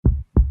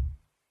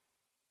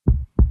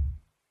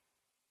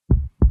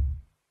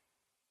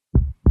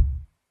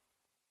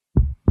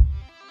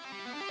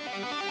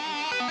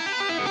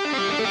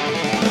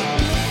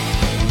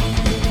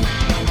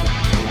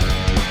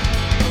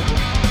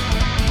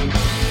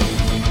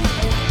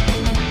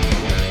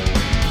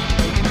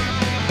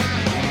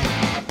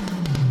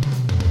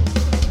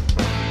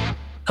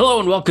Hello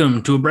and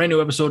welcome to a brand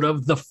new episode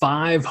of the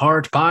Five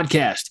Heart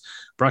Podcast,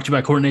 brought to you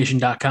by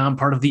CoreNation.com,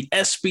 part of the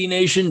SB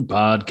Nation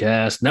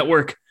Podcast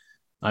Network.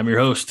 I'm your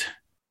host,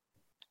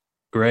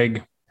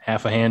 Greg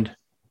Half a Hand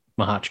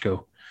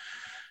Mahachko,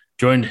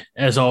 joined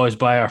as always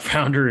by our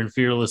founder and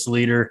fearless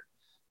leader,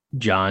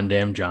 John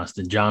Dam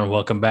Johnston. John,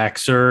 welcome back,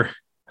 sir.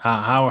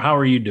 How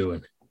are you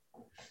doing?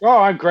 Oh,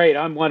 I'm great.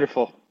 I'm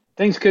wonderful.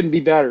 Things couldn't be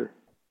better.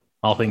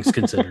 All things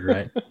considered,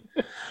 right?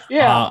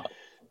 Yeah.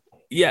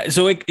 Yeah,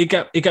 so it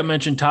got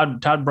mentioned.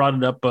 Todd brought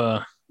it up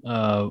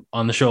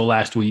on the show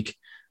last week.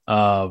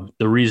 The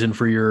reason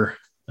for your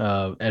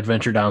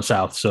adventure down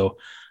south. So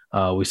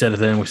we said it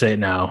then, we say it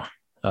now.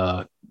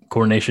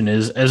 CoreNation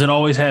is, as it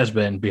always has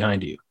been,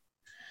 behind you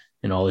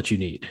and all that you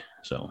need.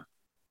 So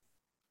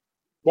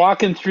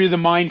Walking through the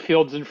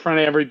minefields in front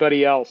of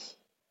everybody else.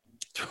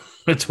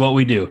 that's what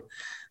we do.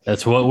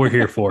 That's what we're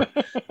here for.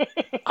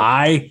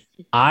 I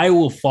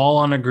will fall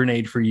on a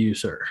grenade for you,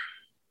 sir.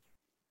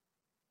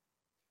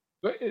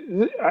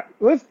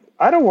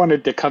 I don't want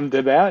it to come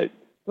to that.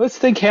 Let's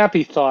think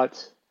happy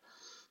thoughts.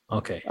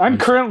 Okay. I'm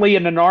currently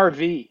in an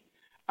RV.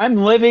 I'm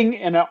living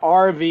in an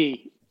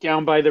RV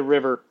down by the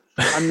river.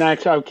 I'm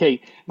not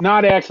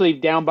not actually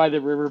down by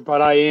the river,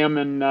 but I am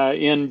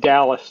in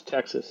Dallas,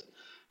 Texas,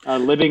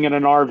 living in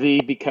an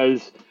RV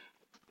because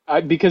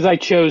I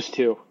chose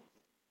to,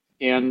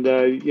 and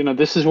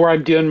this is where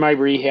I'm doing my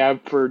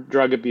rehab for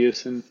drug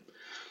abuse and.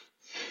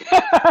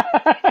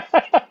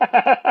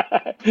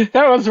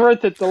 That was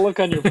worth it. The look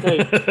on your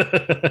face.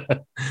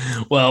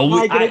 Well,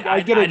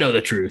 I know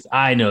the truth.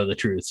 I know the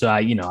truth. So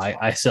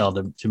I sell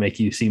to make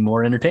you seem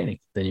more entertaining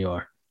than you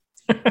are.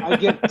 I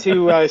get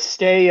to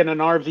stay in an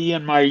RV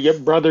in my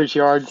brother's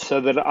yard so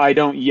that I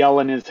don't yell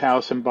in his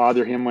house and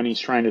bother him when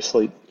he's trying to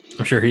sleep.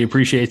 I'm sure he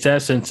appreciates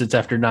that since it's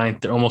after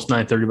almost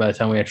 9:30 by the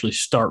time we actually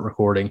start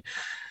recording.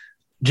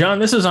 John,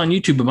 this is on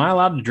YouTube. Am I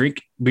allowed to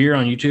drink beer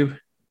on YouTube?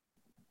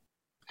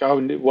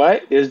 Oh,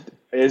 what is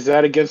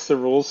that against the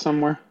rules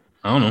somewhere?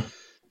 I don't know.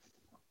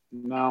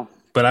 No,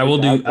 but I will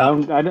do.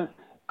 I don't.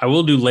 I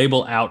will do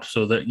label out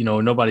so that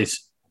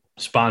nobody's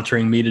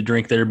sponsoring me to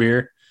drink their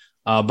beer.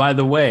 By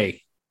the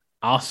way,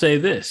 I'll say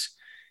this: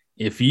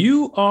 if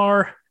you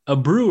are a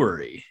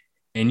brewery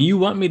and you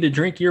want me to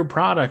drink your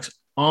products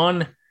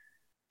on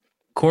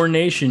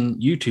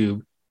CoreNation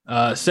YouTube,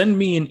 send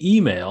me an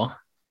email,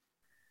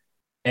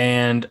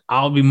 and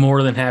I'll be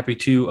more than happy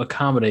to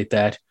accommodate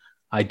that.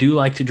 I do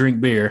like to drink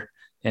beer,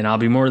 and I'll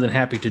be more than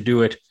happy to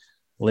do it.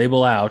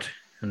 Label out.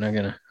 I'm not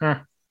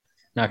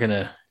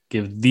gonna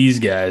give these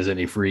guys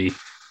any free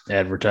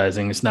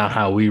advertising. It's not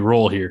how we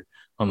roll here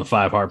on the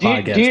Five Heart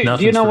Podcast.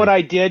 Do you know what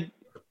I did?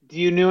 Do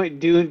you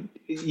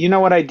know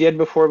what I did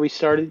before we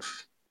started?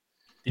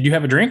 Did you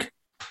have a drink?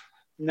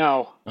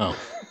 No. Oh.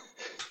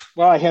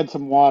 Well, I had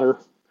some water.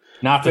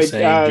 Not the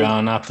same,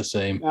 John. Not the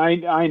same.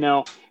 I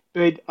know,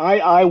 but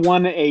I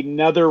won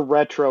another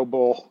Retro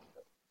Bowl.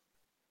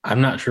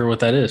 I'm not sure what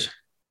that is.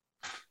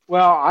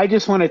 Well, I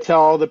just want to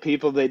tell all the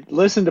people that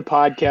listen to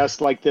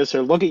podcasts like this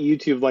or look at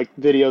YouTube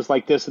videos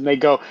like this, and they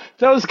go,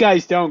 "Those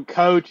guys don't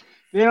coach.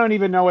 They don't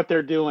even know what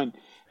they're doing."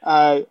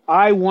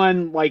 I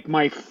won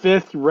my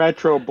fifth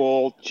Retro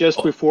Bowl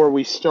just before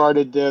we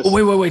started this.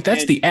 Oh, wait!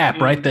 That's the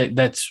app, right?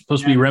 That's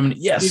supposed to be Remedy.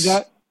 Yes.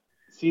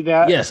 See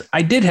that? Yes,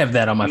 I did have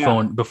that on my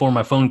phone before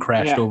my phone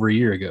crashed over a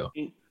year ago.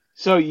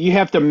 So you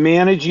have to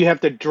manage, you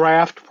have to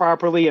draft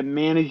properly and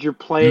manage your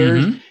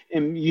players,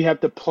 and you have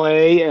to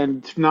play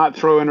and not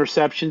throw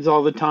interceptions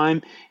all the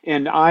time.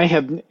 And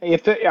I've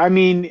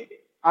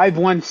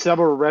won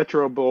several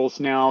Retro Bowls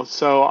now,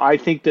 so I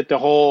think that the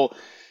whole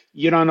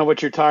you don't know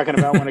what you're talking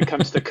about when it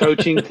comes to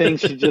coaching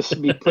things should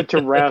just be put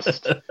to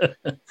rest.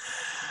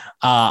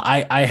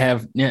 I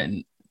have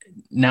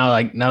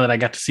now that I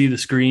got to see the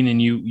screen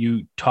and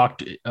you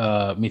talked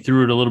me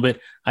through it a little bit.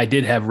 I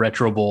did have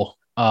Retro Bowl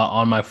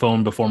on my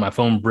phone before my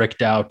phone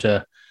bricked out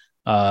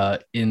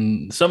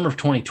in summer of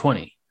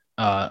 2020.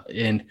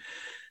 And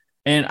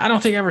I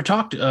don't think I ever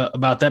talked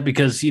about that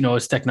because,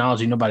 it's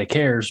technology, nobody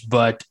cares,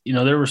 but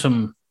there was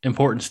some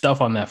important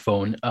stuff on that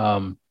phone.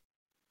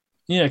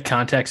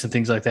 Contacts and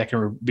things like that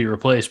can be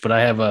replaced, but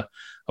I have a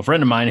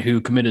friend of mine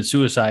who committed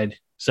suicide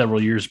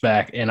several years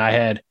back, and I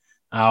had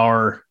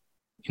our,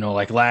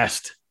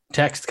 last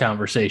text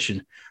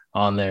conversation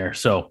on there.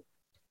 So,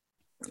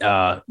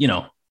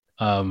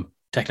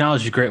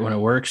 technology is great when it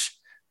works.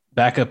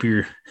 Back up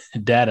your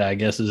data, I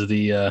guess, is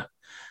the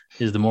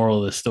moral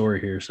of the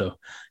story here. So,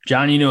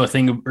 John, you know a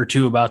thing or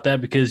two about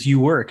that because you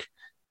work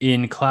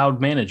in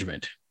cloud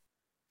management.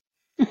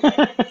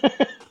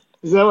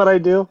 Is that what I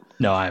do?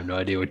 No, I have no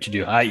idea what you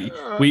do.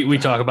 We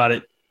talk about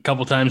it a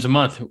couple times a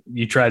month.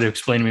 You try to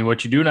explain to me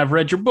what you do, and I've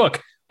read your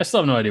book. I still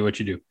have no idea what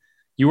you do.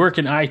 You work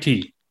in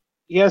IT.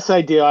 Yes,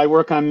 I do. I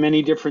work on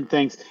many different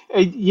things.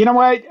 You know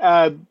what?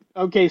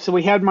 Okay, so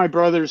we had my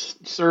brother's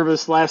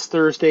service last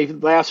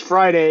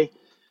Friday.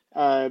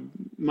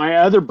 My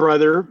other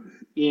brother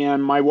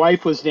and my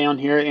wife was down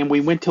here, and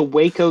we went to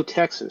Waco,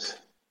 Texas.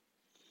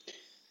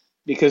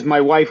 because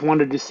my wife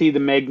wanted to see the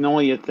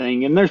Magnolia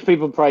thing. And there's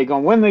people probably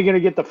going, when are they going to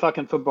get the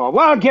fucking football?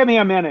 Well, give me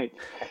a minute.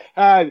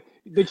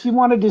 But she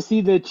wanted to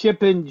see the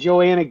Chip and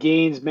Joanna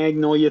Gaines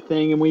Magnolia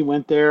thing, and we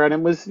went there, and it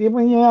was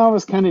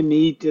kind of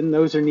neat, and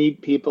those are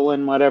neat people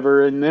and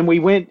whatever. And then we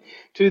went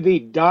to the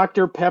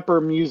Dr. Pepper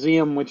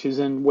Museum, which is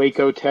in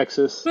Waco,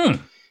 Texas, Hmm.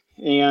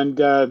 and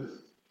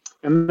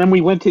then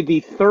we went to the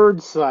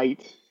third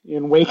site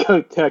in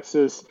Waco,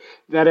 Texas,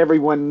 that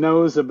everyone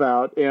knows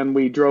about, and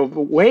we drove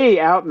way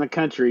out in the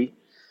country,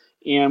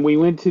 and we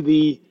went to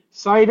the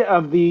site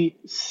of the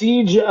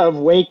Siege of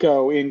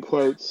Waco, in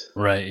quotes.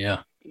 Right.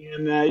 Yeah.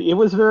 And it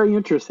was very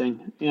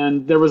interesting.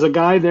 And there was a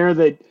guy there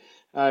that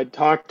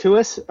talked to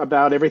us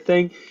about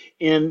everything.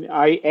 And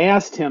I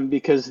asked him,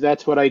 because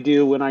that's what I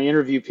do when I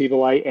interview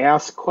people, I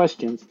ask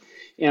questions.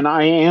 And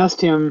I asked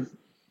him,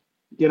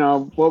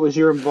 what was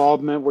your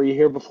involvement? Were you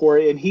here before?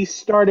 And he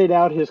started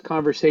out his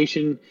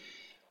conversation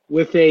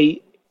with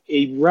a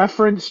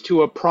reference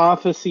to a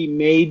prophecy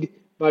made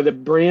by the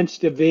Branch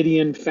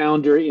Davidian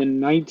founder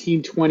in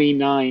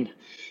 1929.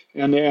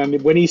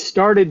 And when he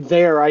started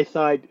there, I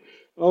thought,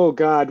 oh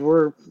God,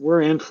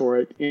 we're in for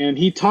it. And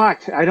he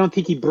talked. I don't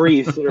think he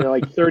breathed for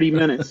like 30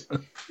 minutes,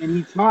 and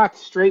he talked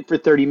straight for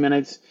 30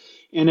 minutes.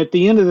 And at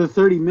the end of the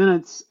 30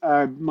 minutes,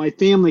 my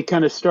family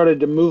kind of started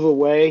to move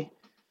away,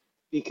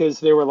 because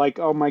they were like,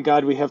 oh my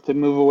God, we have to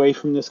move away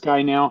from this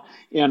guy now.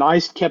 And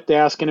I kept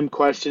asking him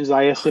questions.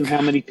 I asked him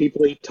how many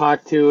people he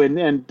talked to,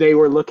 and they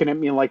were looking at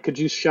me like, could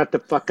you shut the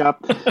fuck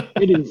up?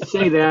 They didn't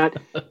say that,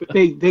 but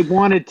they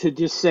wanted to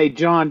just say,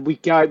 John,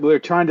 we're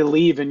trying to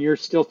leave, and you're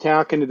still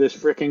talking to this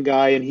freaking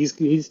guy. And he's,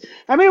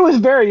 I mean, it was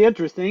very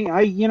interesting.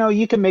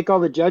 You can make all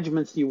the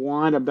judgments you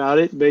want about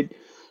it, but,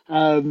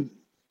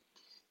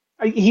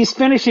 he's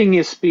finishing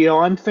his spiel.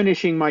 I'm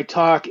finishing my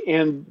talk,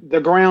 and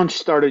the ground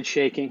started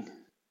shaking.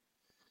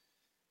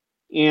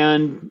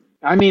 And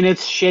I mean,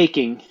 it's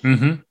shaking.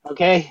 Mm-hmm.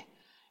 Okay.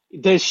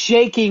 The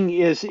shaking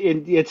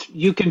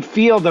you can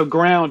feel the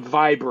ground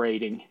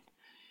vibrating,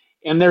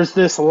 and there's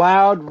this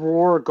loud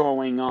roar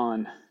going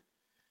on,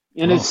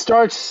 and it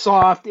starts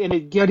soft and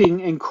it getting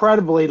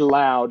incredibly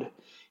loud.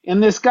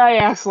 And this guy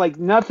acts like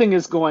nothing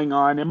is going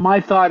on. And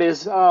my thought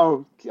is,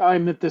 oh,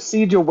 I'm at the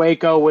Siege of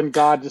Waco when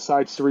God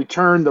decides to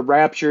return. The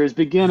rapture is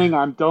beginning.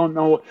 I don't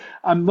know.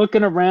 I'm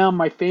looking around.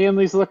 My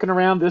family's looking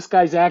around. This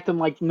guy's acting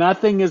like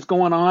nothing is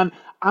going on.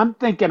 I'm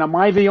thinking, am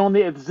I the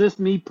only, is this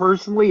me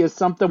personally? Is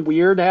something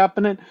weird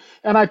happening?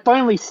 And I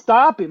finally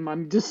stop him.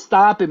 I'm just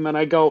stop him. And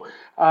I go,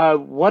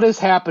 what is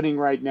happening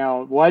right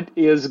now? What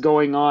is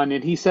going on?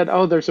 And he said,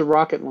 oh, there's a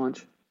rocket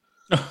launch.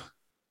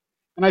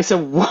 And I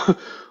said, what?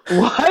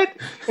 And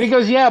he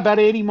goes, yeah, about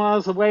 80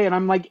 miles away. And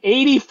I'm like,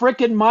 80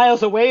 freaking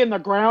miles away, and the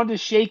ground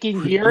is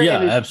shaking here. Yeah,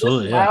 and it's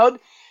absolutely. loud.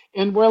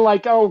 Yeah. And we're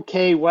like,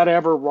 okay,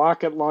 whatever,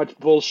 rocket launch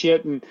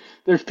bullshit. And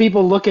there's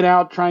people looking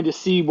out trying to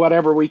see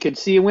whatever we can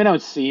see. And we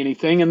don't see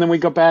anything. And then we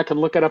go back and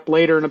look it up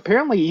later. And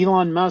apparently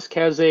Elon Musk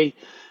has a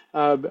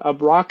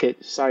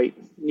rocket site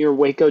near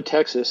Waco,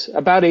 Texas,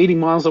 about 80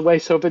 miles away.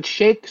 So if it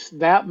shakes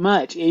that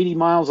much, 80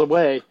 miles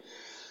away,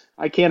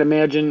 I can't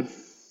imagine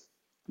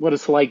what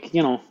it's like,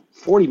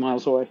 40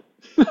 miles away.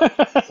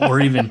 Or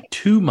even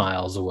 2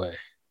 miles away.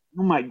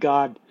 Oh my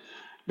God.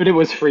 But it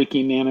was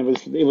freaky, man.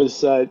 It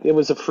was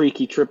a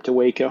freaky trip to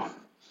Waco.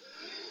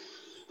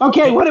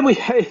 Okay, what are we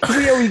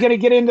going to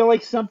get into,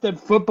 like something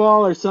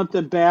football or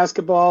something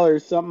basketball or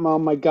something? Oh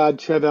my God,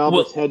 Trev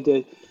Alberts had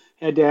to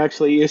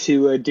actually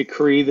issue a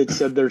decree that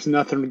said there's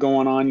nothing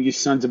going on, you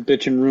sons of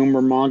bitch and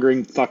rumor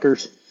mongering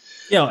fuckers.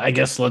 I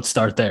guess let's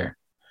start there.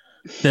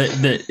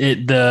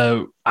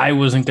 I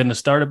wasn't going to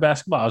start a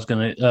basketball. I was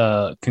going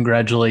to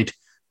congratulate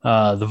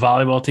the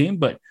volleyball team,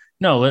 but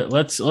no,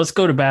 let's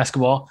go to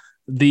basketball.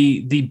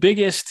 The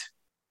biggest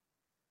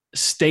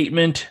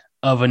statement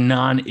of a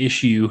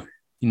non-issue,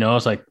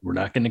 it's like, we're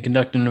not going to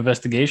conduct an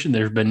investigation.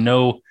 There's been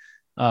no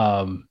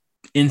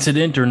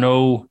incident or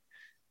no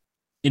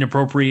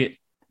inappropriate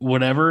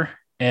whatever,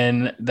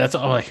 and that's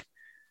all. Like,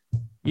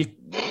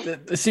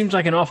 it seems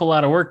like an awful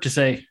lot of work to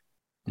say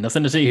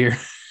nothing to see here.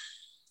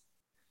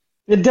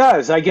 It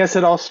does. I guess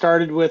it all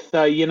started with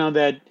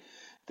that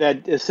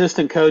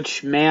assistant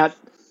coach Matt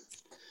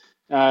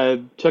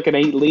took an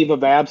 8 leave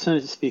of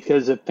absence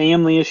because of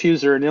family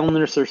issues or an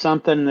illness or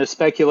something. The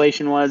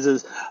speculation was,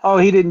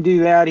 he didn't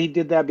do that. He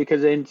did that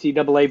because of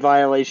NCAA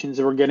violations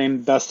that were getting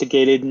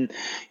investigated. And,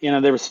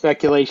 there was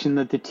speculation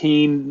that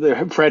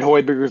Fred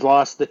Hoiberger's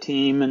lost the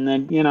team. And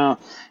then,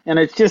 and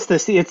it's just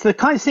it's the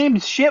kind of same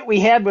shit we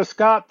had with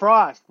Scott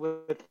Frost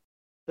with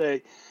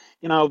the,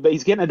 but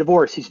he's getting a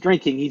divorce. He's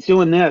drinking. He's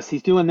doing this.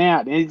 He's doing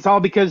that. And it's all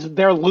because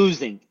they're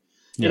losing.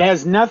 Yeah. It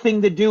has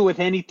nothing to do with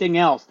anything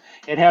else.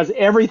 It has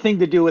everything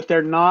to do with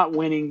they're not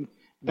winning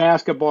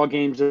basketball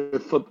games or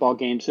football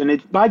games.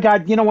 And by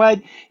God, you know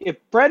what? If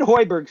Fred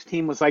Hoiberg's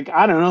team was like,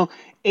 I don't know,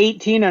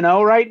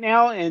 18-0 right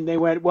now, and they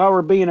went, well,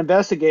 we're being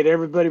investigated,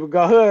 everybody would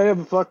go,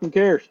 who fucking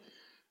cares?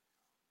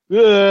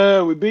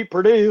 We beat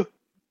Purdue.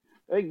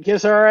 They can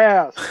kiss our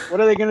ass. What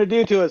are they going to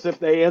do to us if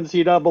they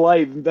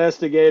NCAA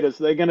investigate us?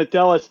 They're going to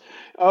tell us,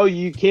 oh,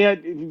 you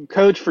can't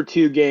coach for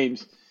 2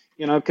 games.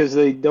 because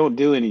they don't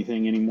do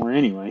anything anymore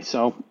anyway.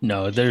 So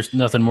No, there's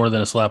nothing more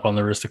than a slap on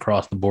the wrist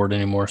across the board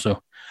anymore.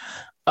 So,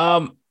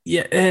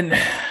 yeah, and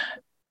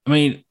I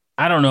mean,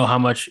 I don't know how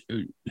much.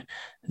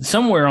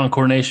 Somewhere on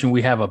Coronation,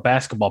 we have a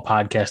basketball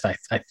podcast.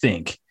 I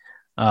think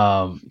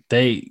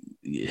they.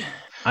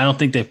 I don't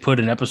think they've put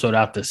an episode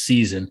out this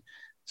season,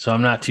 so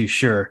I'm not too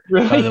sure.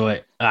 really, By the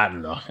way, I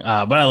don't know,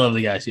 but I love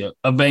the guys.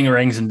 Of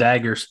Bangerangs and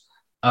Daggers.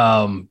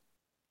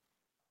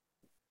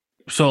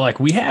 So like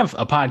we have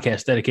a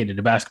podcast dedicated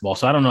to basketball.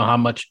 So I don't know how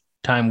much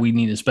time we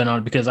need to spend on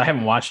it because I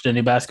haven't watched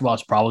any basketball.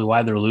 It's probably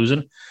why they're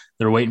losing.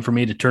 They're waiting for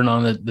me to turn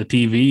on the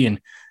TV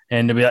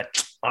and to be like,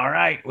 all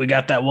right, we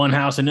got that one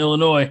house in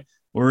Illinois.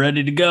 We're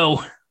ready to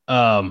go.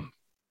 I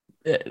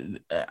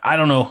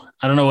don't know.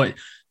 I don't know what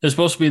they're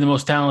supposed to be the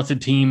most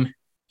talented team,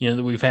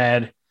 that we've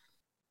had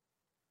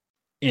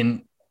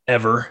in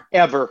ever.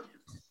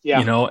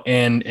 Yeah.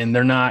 And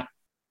they're not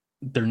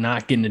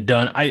getting it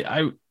done.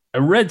 I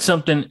read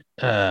something,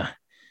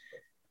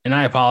 and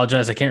I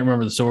apologize. I can't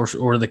remember the source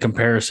or the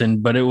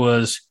comparison, but it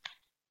was,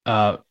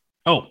 it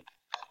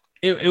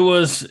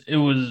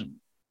was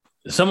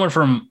someone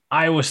from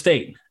Iowa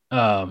State,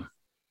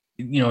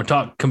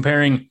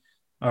 comparing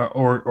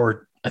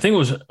or I think it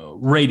was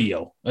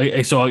radio.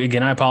 So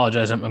again, I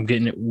apologize. I'm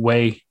getting it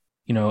way,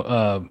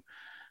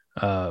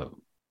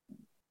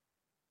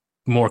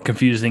 more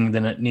confusing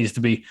than it needs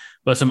to be,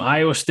 but some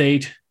Iowa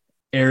State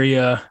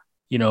area,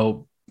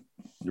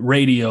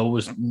 radio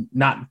was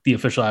not the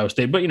official Iowa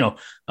State, but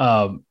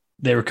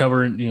they were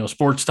covering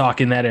sports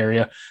talk in that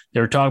area.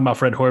 They were talking about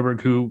Fred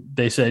Hoiberg, who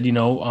they said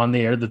on the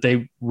air that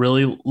they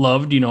really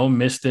loved,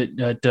 missed it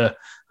at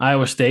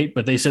Iowa State,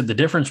 but they said the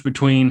difference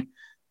between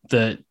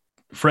the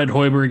Fred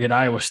Hoiberg at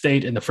Iowa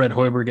State and the Fred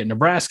Hoiberg at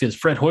Nebraska is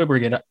Fred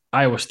Hoiberg at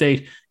Iowa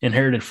State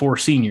inherited 4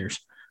 seniors,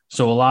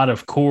 so a lot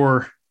of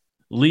core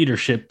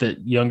leadership that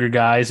younger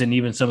guys and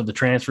even some of the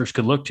transfers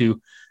could look to.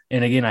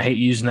 And again, I hate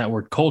using that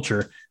word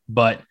culture,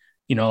 but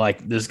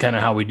like this is kind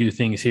of how we do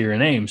things here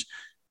in Ames.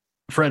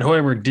 Fred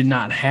Hoiberg did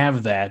not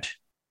have that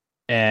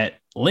at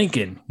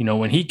Lincoln.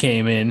 When he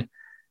came in,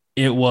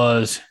 it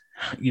was,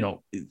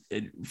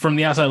 from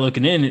the outside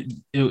looking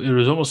in, it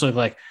was almost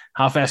like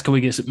how fast can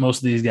we get most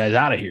of these guys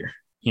out of here?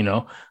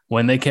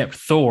 When they kept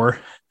Thor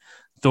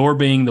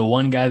being the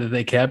one guy that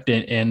they kept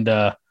and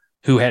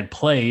who had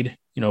played,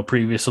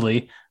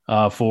 previously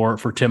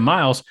for Tim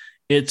Miles,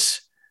 it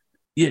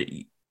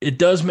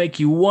does make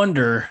you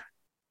wonder,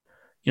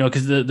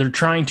 because they're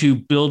trying to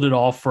build it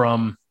all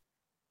from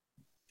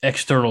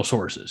external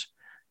sources,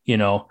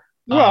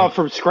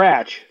 from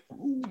scratch.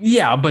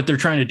 Yeah, but they're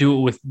trying to do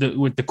it with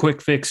the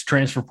quick fix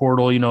transfer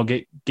portal,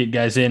 get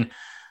guys in.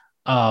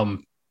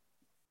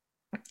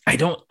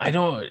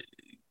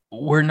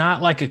 We're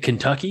not like a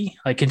Kentucky.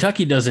 Like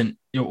Kentucky doesn't,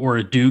 or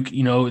a Duke,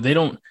 they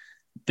don't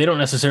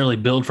necessarily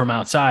build from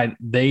outside.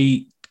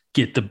 They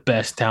get the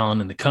best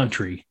talent in the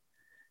country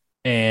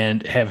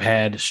and have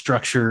had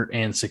structure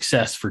and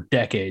success for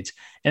decades.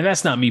 And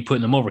that's not me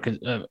putting them over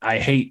because I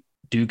hate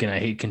Duke and I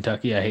hate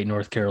Kentucky. I hate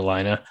North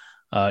Carolina,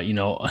 all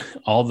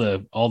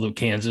the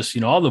Kansas,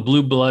 all the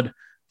blue blood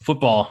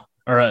football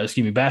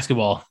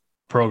basketball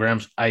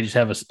programs. I just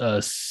have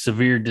a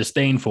severe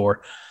disdain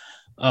for.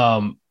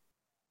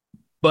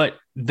 But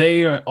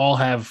they all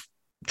have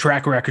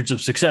track records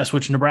of success,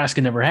 which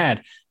Nebraska never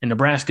had. And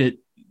Nebraska,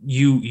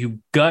 you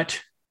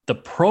gut the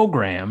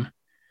program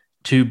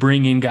to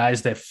bring in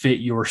guys that fit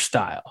your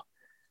style.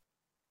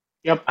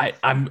 Yep.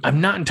 I'm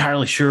not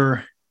entirely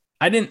sure.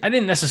 I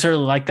didn't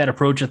necessarily like that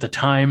approach at the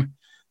time.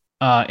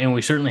 And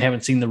we certainly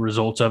haven't seen the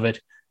results of it,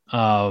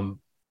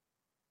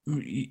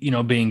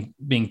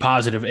 being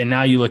positive. And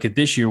now you look at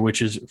this year,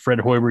 which is Fred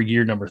Hoiberg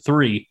year number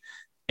 3.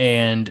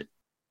 And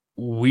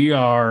we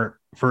are,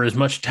 for as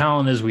much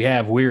talent as we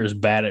have, we're as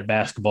bad at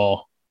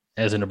basketball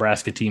as a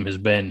Nebraska team has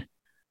been,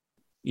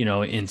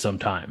 in some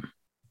time.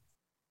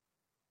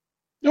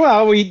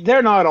 Well,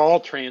 they're not all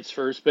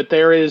transfers, but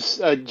there is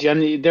a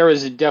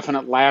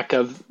definite lack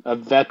of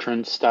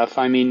veteran stuff.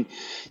 I mean,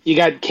 you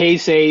got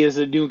Keisei as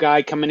a new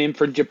guy coming in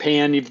for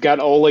Japan. You've got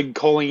Oleg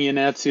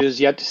Kolinets, who has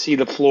yet to see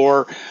the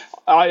floor.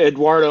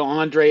 Eduardo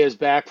Andre is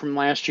back from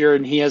last year,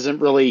 and he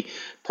hasn't really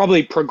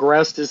probably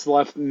progressed as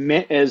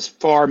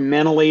far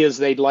mentally as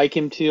they'd like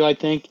him to, I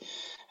think.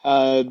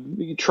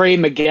 Trey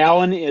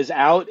McGowan is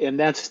out, and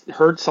that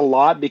hurts a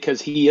lot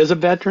because he is a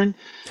veteran.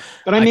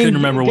 But I couldn't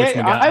remember which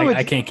McGowan.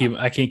 I can't keep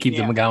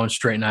the McGowan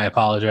straight, and I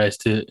apologize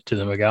to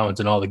the McGowans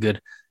and all the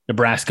good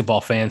Nebraska ball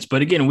fans.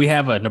 But again, we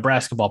have a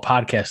Nebraska ball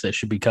podcast that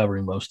should be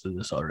covering most of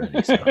this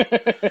already. So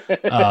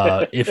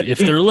if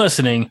they're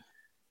listening,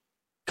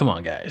 come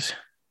on, guys.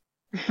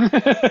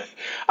 I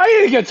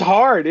think it's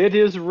hard. It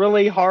is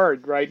really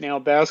hard right now.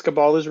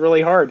 Basketball is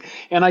really hard,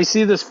 and I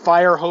see this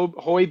fire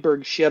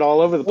Hoiberg shit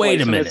all over the place.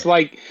 Wait a minute.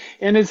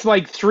 It's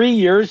like 3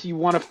 years. You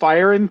want to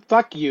fire him?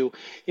 Fuck you.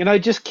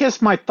 Just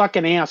kiss my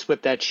fucking ass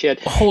with that shit.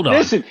 Hold on.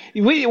 Listen,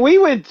 we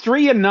went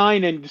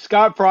 3-9 in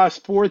Scott Frost's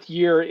 4th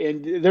year,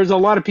 and there's a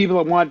lot of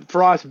people that want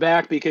Frost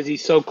back because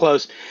he's so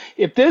close.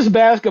 If this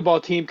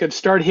basketball team could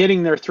start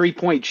hitting their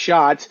 3-point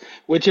shots,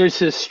 which is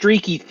his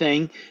streaky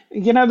thing,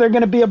 they're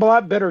going to be a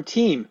lot better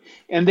team,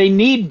 and they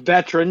need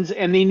veterans,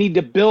 and they need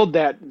to build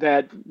that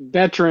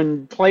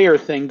veteran player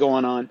thing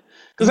going on.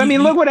 Because I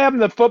mean, look what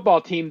happened to the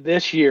football team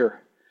this year.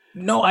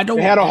 No, I don't.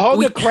 They had a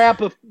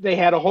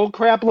whole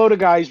crap load of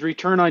guys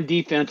return on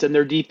defense, and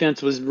their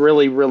defense was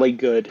really, really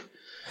good.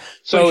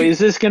 So is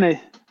this going to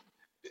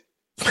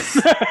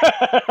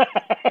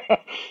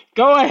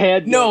go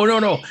ahead?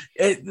 No.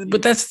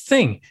 But that's the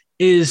thing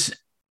is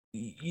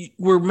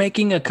we're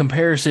making a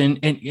comparison,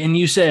 and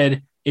you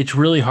said it's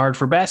really hard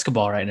for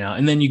basketball right now,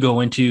 and then you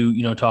go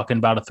into talking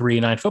about a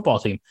 3-9 football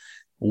team.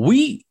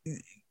 We,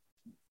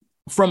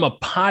 from a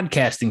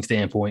podcasting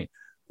standpoint,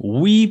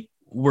 we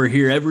were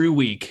here every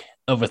week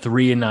of a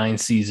 3-9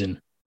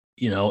 season.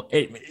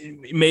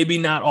 It maybe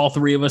not all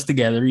three of us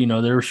together.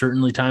 There were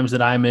certainly times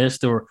that I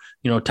missed, or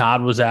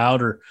Todd was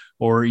out,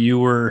 or you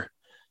were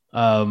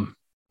doing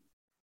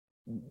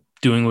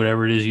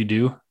whatever it is you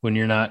do when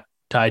you're not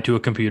tied to a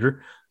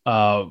computer.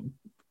 But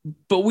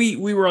we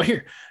were all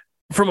here.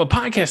 From a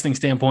podcasting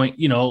standpoint,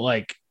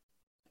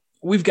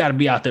 we've got to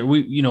be out there.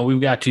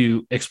 We've got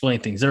to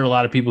explain things. There are a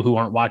lot of people who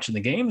aren't watching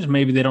the games.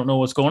 Maybe they don't know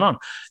what's going on.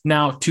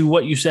 Now, to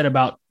what you said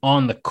about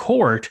on the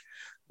court,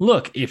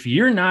 look, if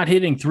you're not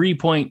hitting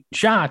 3-point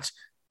shots,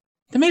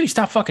 then maybe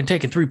stop fucking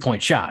taking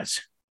 3-point shots.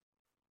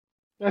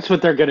 That's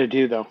what they're going to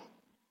do, though.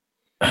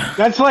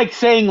 That's like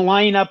saying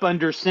line up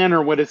under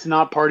center when it's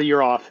not part of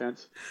your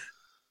offense.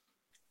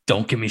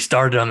 Don't get me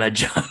started on that,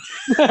 John.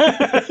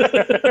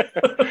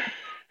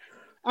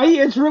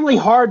 It's really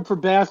hard for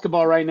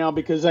basketball right now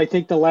because I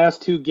think the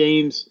last two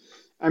games,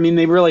 I mean,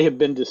 they really have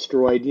been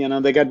destroyed.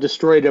 They got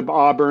destroyed at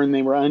Auburn.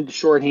 They were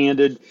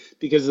shorthanded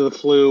because of the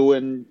flu,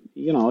 and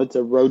it's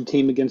a road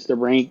game against a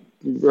ranked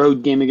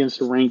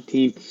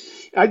team.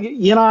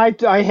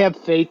 I have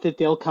faith that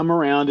they'll come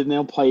around and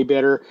they'll play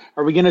better.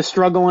 Are we going to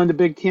struggle in the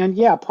Big Ten?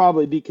 Yeah,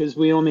 probably, because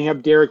we only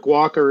have Derek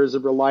Walker as a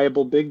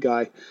reliable big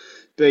guy.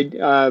 But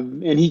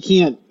and he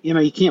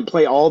can't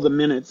play all the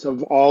minutes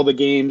of all the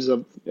games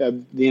of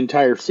the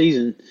entire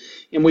season,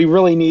 and we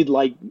really need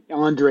like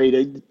Andre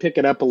to pick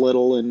it up a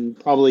little, and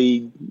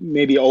probably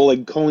maybe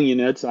Oleg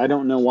Kolyinets. I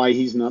don't know why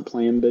he's not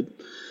playing, but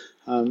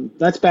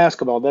that's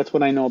basketball. That's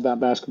what I know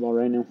about basketball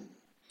right now.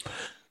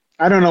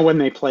 I don't know when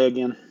they play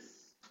again.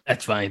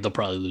 That's fine. They'll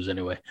probably lose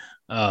anyway.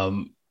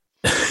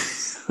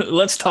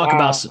 Let's talk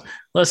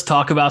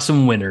about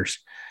some winners,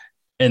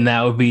 and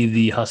that would be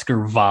the Husker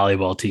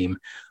volleyball team.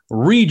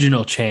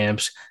 Regional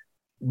champs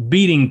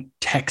beating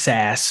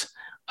Texas.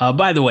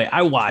 By the way,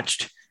 I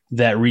watched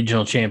that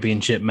regional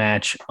championship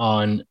match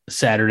on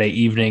Saturday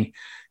evening,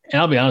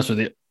 and I'll be honest with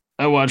you,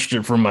 I watched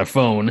it from my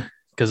phone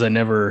because I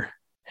never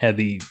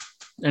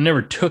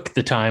took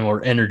the time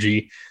or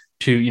energy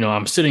to,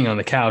 I'm sitting on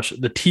the couch,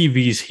 the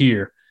TV's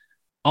here.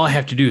 All I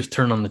have to do is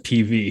turn on the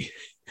TV,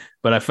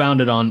 but I found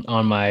it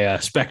on my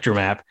Spectrum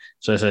app.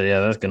 So I said,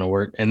 yeah, that's going to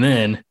work. And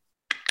then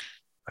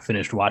I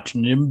finished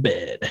watching it in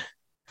bed.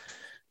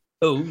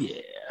 Oh yeah.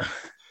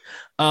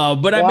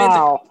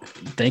 But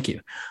thank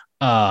you.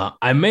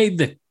 I made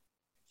the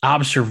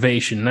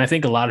observation, and I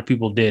think a lot of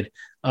people did.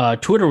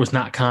 Twitter was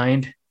not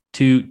kind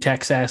to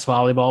Texas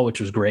volleyball,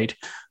 which was great.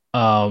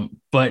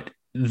 But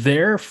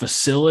their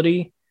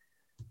facility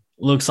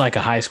looks like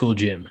a high school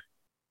gym.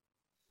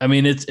 I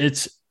mean, it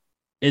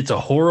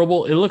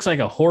looks like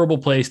a horrible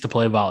place to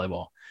play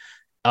volleyball.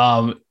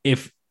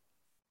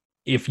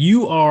 If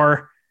you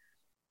are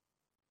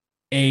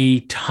a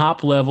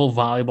top level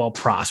volleyball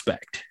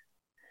prospect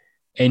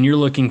and you're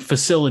looking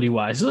facility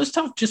wise, let's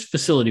talk just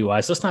facility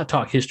wise. Let's not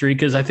talk history,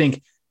 because I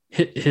think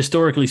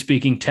historically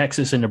speaking,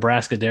 Texas and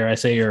Nebraska, dare I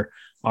say, are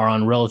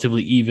on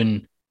relatively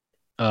even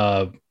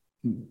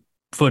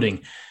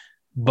footing.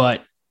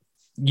 But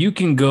you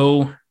can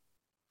go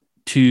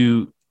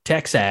to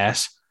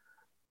Texas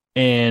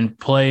and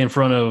play in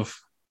front of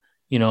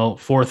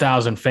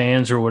 4,000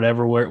 fans or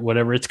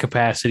whatever its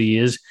capacity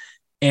is.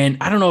 And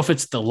I don't know if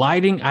it's the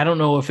lighting. I don't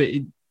know if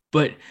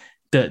but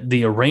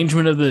the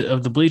arrangement of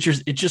the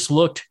bleachers, it just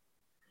looked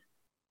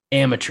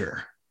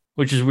amateur,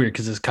 which is weird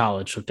because it's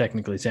college. So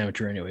technically it's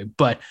amateur anyway,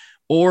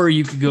 or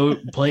you could go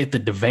play at the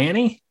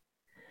Devaney,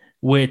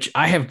 which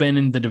I have been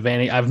in the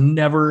Devaney. I've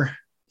never,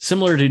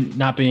 similar to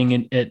not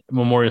being at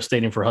Memorial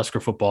Stadium for Husker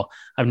football,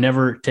 I've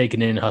never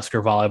taken in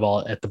Husker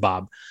volleyball at the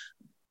Bob,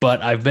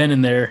 but I've been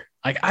in there.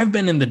 Like, I've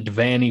been in the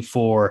Devaney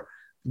for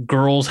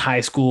girls'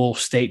 high school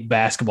state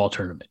basketball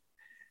tournament.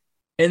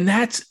 And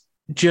that's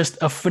just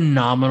a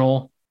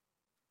phenomenal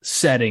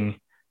setting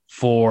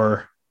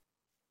for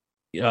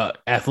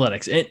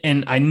athletics.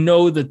 And I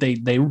know that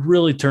they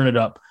really turn it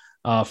up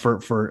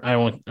for I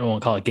don't want to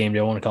call it game day.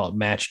 I want to call it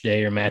match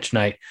day or match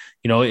night.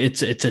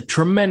 It's a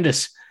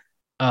tremendous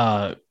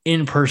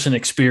in-person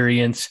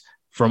experience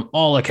from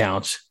all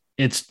accounts.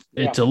 It's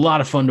a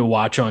lot of fun to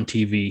watch on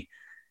TV.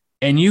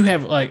 And you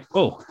have I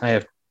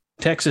have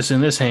Texas in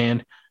this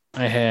hand.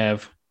 I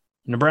have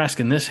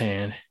Nebraska in this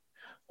hand.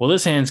 Well,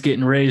 this hand's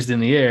getting raised in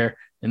the air,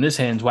 and this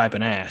hand's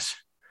wiping ass.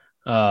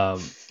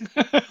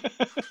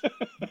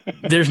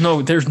 There's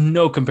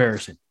no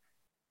comparison.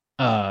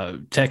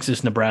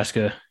 Texas,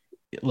 Nebraska,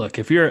 look,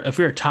 if you're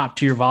a top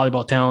tier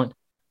volleyball talent,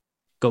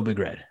 go Big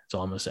Red. That's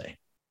all I'm gonna say.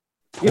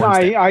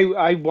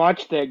 I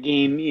watched that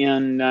game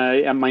in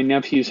at my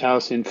nephew's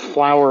house in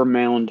Flower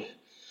Mound,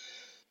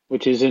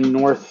 which is in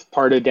north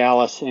part of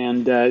Dallas,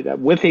 and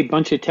with a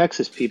bunch of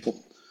Texas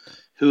people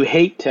who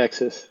hate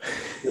Texas,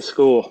 the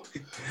school.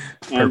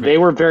 And they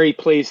were very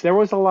pleased. There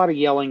was a lot of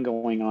yelling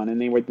going on, and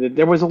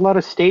there was a lot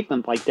of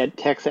statement like that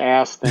Tex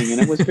ass thing,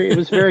 and it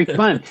was very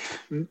fun.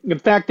 In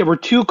fact, there were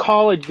two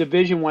college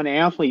Division I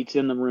athletes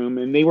in the room,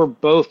 and they were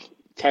both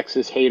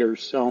Texas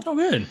haters. So,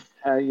 good.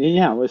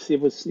 Yeah,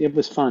 it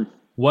was fun.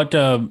 What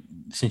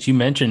since you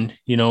mentioned,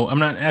 I'm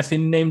not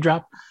asking name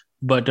drop,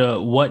 but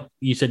what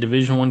you said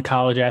Division I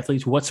college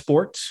athletes, what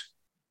sports?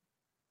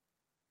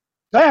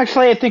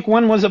 Actually, I think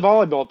one was a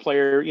volleyball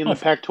player in the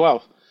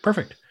Pac-12.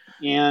 Perfect.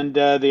 And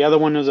the other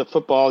one was a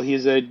football.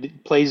 He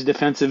plays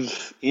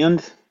defensive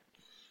end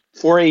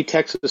for a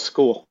Texas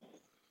school.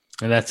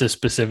 And that's as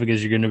specific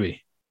as you're going to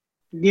be.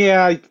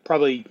 Yeah,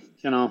 probably,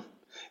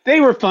 They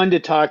were fun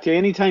to talk to.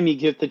 Anytime you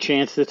get the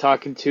chance to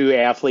talk to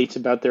athletes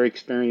about their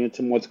experience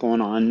and what's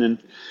going on. And,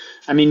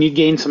 you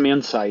gain some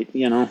insight,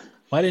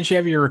 Why didn't you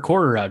have your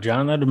recorder out,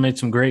 John? That would have made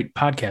some great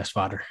podcast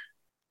fodder.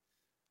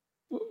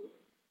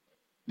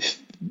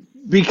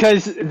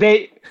 Because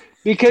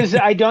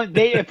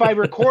if I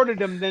recorded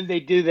them, then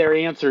they do their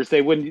answers.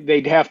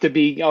 They'd have to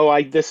be,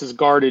 this is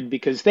guarded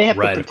because they have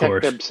to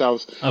protect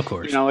themselves, of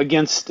course,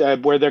 against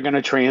where they're going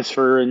to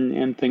transfer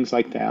and things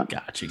like that.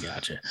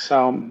 Gotcha.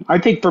 So I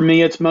think for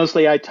me, it's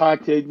mostly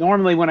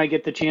normally when I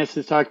get the chance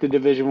to talk to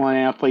Division I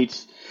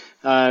athletes,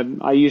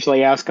 I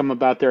usually ask them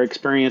about their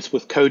experience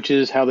with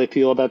coaches, how they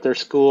feel about their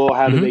school,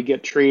 how do they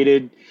get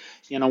treated.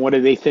 What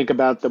do they think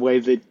about the way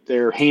that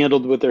they're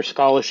handled with their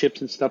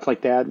scholarships and stuff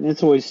like that? And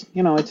it's always,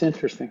 it's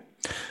interesting.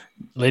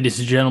 Ladies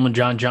and gentlemen,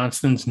 John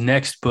Johnston's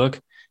next book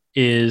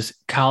is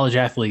College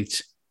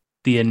Athletes,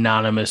 The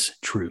Anonymous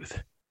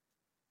Truth.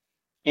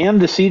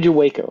 And The Siege of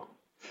Waco.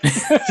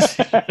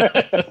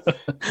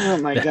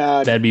 Oh, my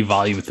God. That'd be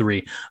volume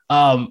 3.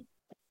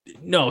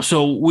 No,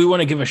 so we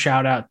want to give a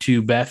shout out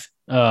to Beth,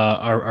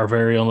 our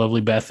very own lovely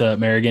Beth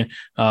Merrigan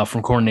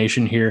from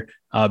Coronation here.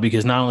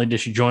 Because not only did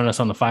she join us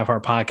on the Five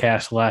Heart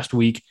podcast last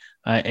week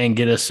and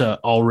get us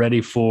all ready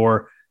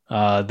for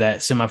that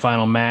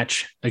semifinal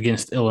match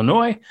against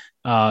Illinois,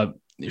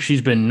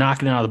 she's been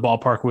knocking it out of the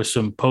ballpark with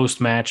some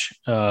post-match,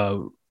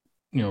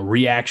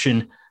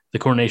 reaction, the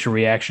Coronation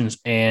reactions,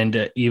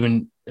 and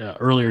even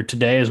earlier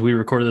today, as we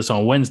recorded this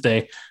on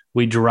Wednesday,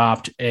 we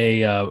dropped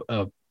a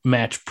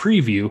match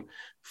preview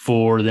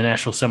for the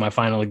national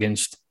semifinal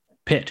against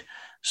Pitt.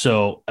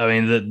 So,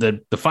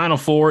 the Final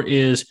Four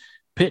is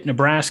Pitt,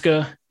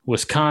 Nebraska,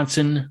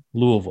 Wisconsin,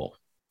 Louisville.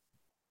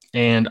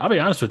 And I'll be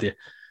honest with you,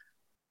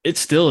 it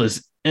still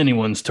is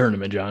anyone's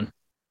tournament, John.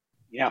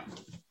 Yeah.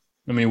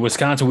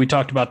 Wisconsin, we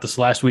talked about this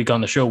last week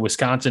on the show.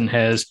 Wisconsin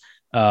has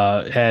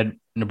had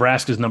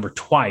Nebraska's number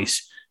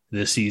twice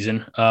this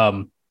season.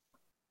 And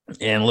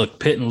look,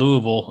 Pitt and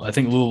Louisville, I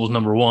think Louisville's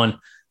number 1,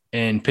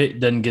 and Pitt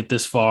doesn't get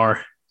this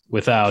far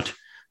without,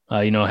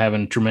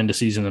 having a tremendous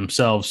season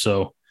themselves.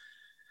 So,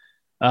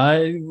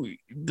 when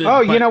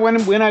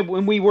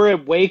we were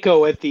at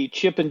Waco at the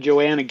Chip and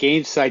Joanna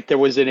Gaines site, there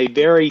was a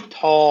very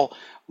tall,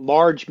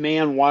 large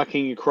man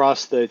walking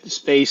across the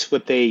space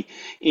with a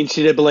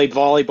NCAA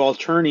volleyball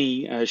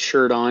tourney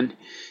shirt on,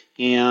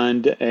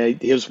 and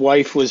his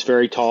wife was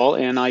very tall.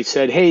 And I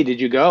said, "Hey, did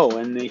you go?"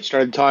 And they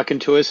started talking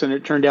to us, and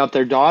it turned out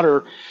their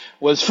daughter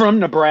was from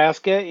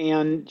Nebraska,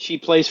 and she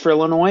plays for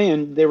Illinois,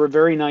 and they were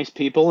very nice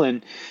people,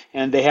 and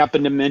they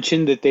happened to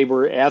mention that they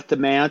were at the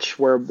match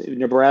where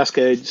Nebraska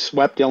had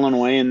swept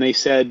Illinois, and they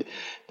said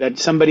that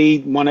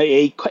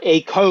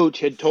a coach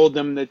had told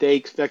them that they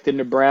expected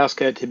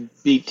Nebraska to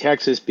beat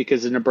Texas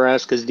because of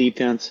Nebraska's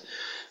defense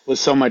was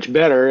so much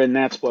better, and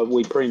that's what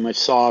we pretty much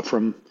saw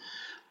from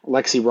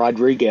Lexi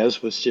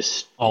Rodriguez. Was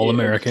just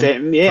All-American,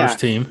 first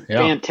team. Yeah.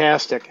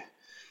 Fantastic.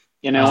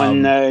 And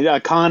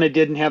Akana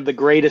didn't have the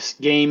greatest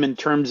game in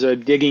terms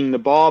of digging the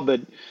ball, but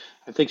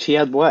I think she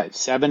had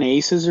 7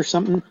 aces or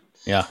something.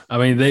 Yeah,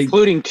 they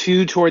including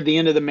 2 toward the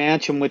end of the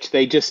match, in which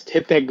they just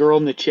hit that girl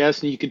in the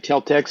chest, and you could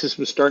tell Texas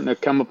was starting to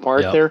come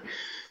apart there.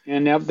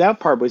 And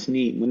that part was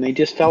neat when they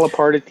just fell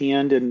apart at the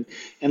end and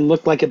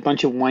looked like a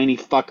bunch of whiny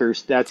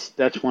fuckers.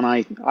 That's when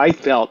I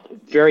felt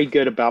very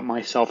good about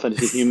myself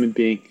as a human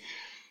being.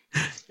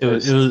 It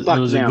was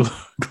a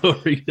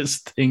glorious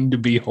thing to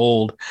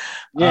behold.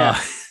 Yeah.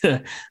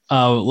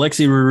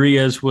 Lexi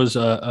Rodriguez was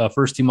a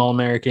first-team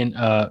All-American.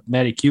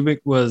 Maddie Kubik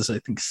was, I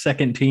think,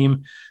 second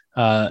team.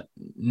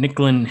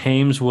 Nicklin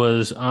Hames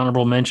was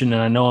honorable mention,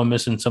 and I know I'm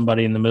missing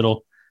somebody in the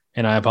middle,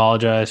 and I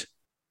apologize.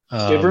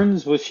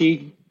 Stivrins, was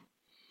she?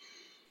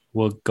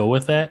 We'll go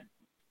with that.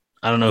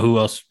 I don't know who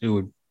else it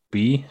would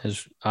be,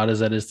 as odd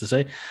as that is to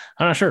say.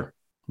 I'm not sure.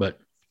 But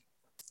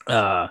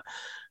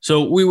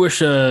so we wish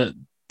the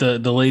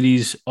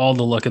ladies all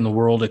the luck in the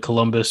world at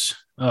Columbus,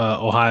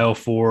 Ohio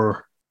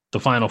for the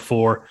Final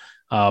Four.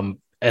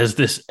 As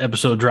this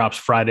episode drops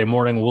Friday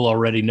morning, we'll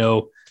already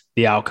know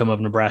the outcome of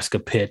Nebraska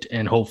Pitt,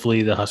 and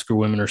hopefully the Husker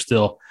women are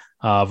still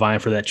vying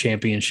for that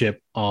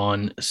championship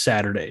on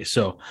Saturday.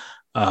 So,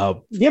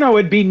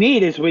 It'd be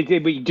neat is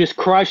we just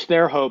crush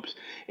their hopes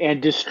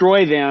and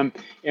destroy them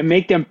and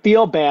make them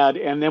feel bad,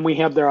 and then we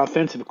have their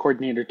offensive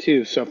coordinator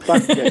too. So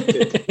fuck that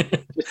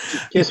kid.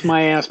 Just kiss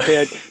my ass,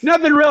 Pitt.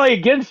 Nothing really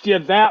against you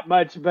that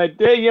much, but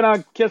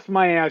kiss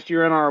my ass.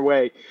 You're in our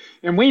way,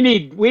 and we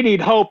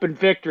need hope and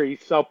victory.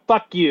 So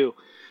fuck you.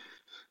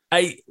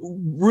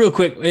 Real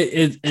quick,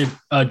 it's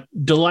a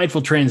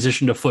delightful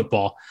transition to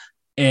football,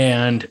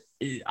 and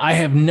I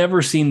have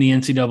never seen the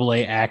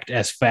NCAA act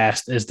as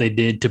fast as they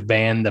did to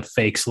ban the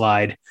fake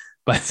slide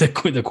by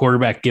the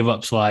quarterback give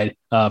up slide,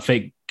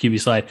 fake QB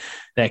slide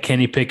that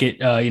Kenny Pickett,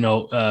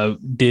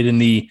 did in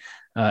the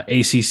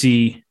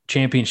ACC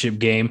championship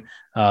game.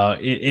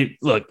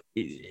 Look,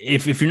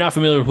 if you're not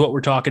familiar with what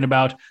we're talking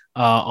about,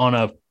 on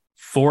a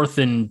fourth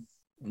and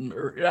I don't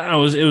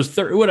know, it was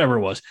third, whatever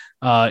it was.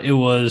 It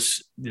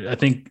was, I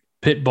think,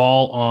 Pitt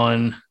ball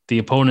on the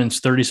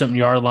opponent's 30-something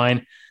yard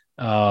line.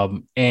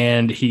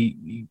 And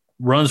he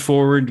runs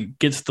forward,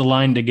 gets the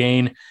line to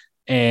gain,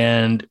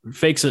 and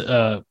fakes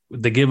the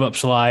give up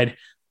slide.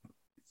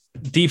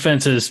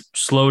 Defense has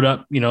slowed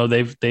up.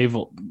 They've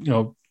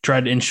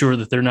tried to ensure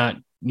that they're not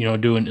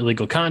doing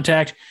illegal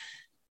contact.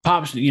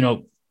 Pops,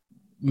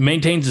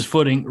 maintains his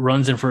footing,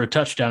 runs in for a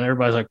touchdown.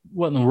 Everybody's like,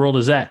 "What in the world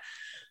is that?"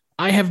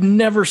 I have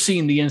never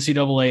seen the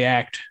NCAA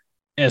act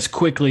as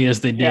quickly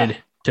as they did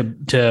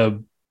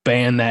to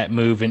ban that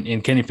move.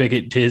 And Kenny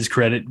Pickett, to his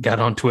credit, got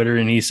on Twitter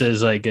and he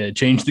says,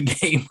 change the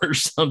game or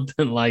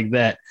something like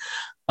that.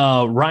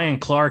 Ryan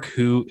Clark,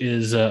 who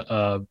is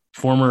a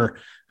former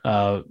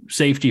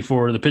safety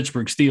for the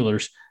Pittsburgh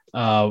Steelers,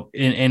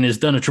 and has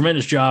done a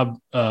tremendous job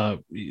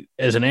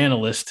as an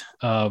analyst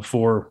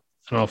for,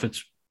 I don't know if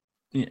it's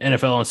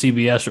NFL on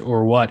CBS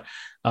or what,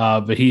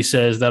 but he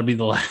says that'll be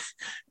the last,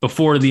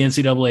 before the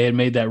NCAA had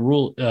made that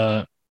rule,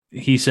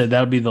 he said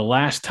that'll be the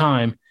last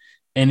time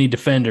any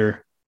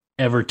defender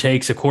ever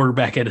takes a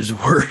quarterback at his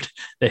word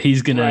that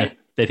he's gonna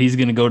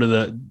go to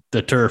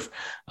the turf.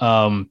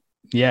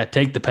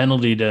 Take the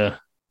penalty to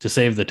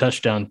save the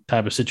touchdown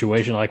type of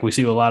situation, like we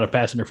see with a lot of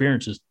pass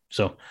interferences.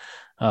 So,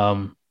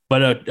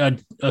 but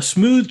a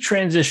smooth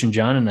transition,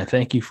 John, and I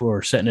thank you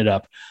for setting it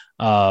up,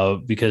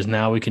 because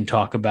now we can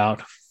talk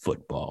about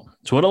football.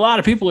 It's what a lot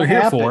of people are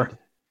here for.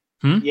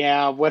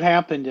 Yeah, what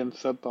happened in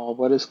football?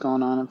 What is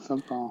going on in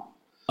football?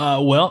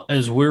 Well,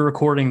 as we're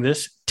recording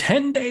this,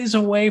 10 days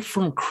away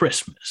from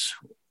Christmas,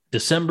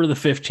 December the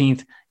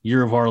 15th,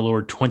 year of our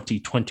Lord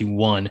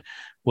 2021,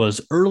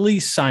 was early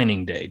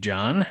signing day,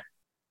 John.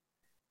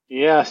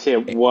 Yes,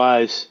 it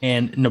was.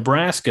 And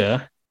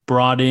Nebraska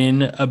brought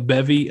in a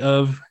bevy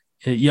of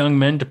young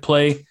men to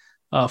play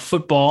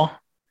football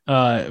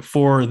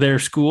for their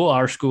school,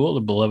 our school,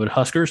 the beloved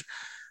Huskers.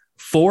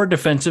 4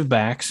 defensive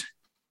backs,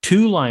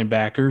 2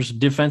 linebackers,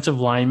 defensive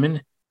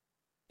linemen,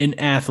 an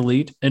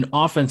athlete, an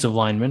offensive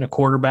lineman, a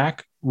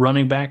quarterback,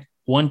 running back,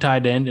 1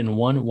 tight end, and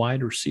 1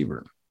 wide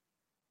receiver.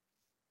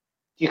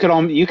 You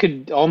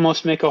could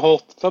almost make a whole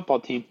football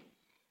team.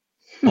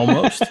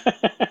 Almost.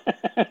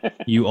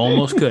 You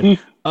almost could. You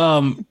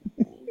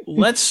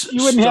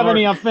wouldn't have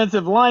any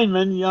offensive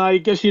linemen. I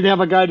guess you'd have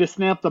a guy to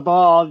snap the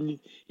ball, and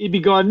he'd be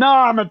going, "No,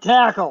 I'm a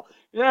tackle.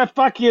 Yeah,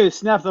 fuck you.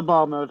 Snap the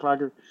ball,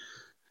 motherfucker."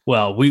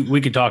 Well,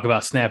 we could talk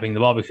about snapping the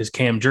ball because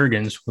Cam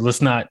Jurgens,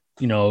 let's not,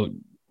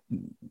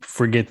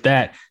 forget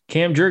that.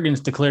 Cam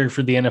Jurgens declared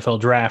for the NFL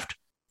draft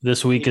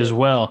this week as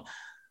well.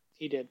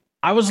 He did.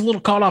 I was a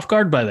little caught off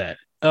guard by that.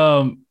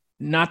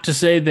 Not to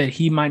say that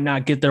he might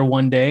not get there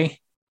one day,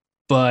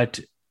 but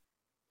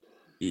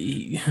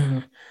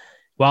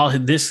while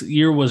this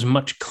year was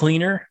much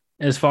cleaner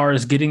as far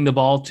as getting the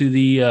ball to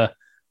the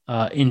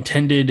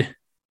intended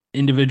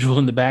individual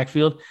in the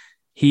backfield,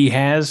 he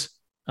has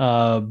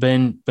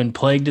been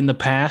plagued in the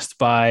past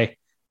by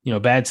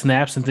bad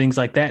snaps and things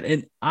like that.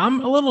 And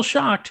I'm a little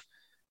shocked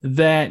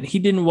that he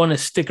didn't want to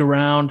stick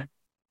around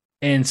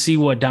and see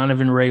what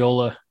Donovan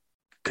Raiola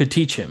could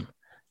teach him.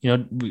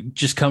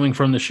 Just coming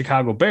from the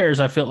Chicago Bears,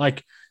 I felt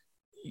like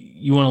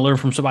you want to learn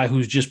from somebody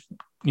who's just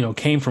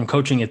came from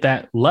coaching at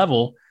that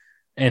level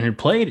and had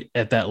played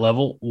at that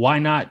level. Why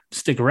not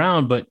stick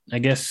around? But I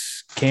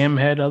guess Cam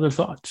had other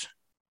thoughts.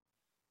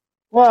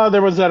 Well,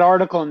 there was that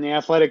article in The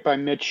Athletic by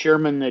Mitch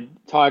Sherman that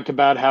talked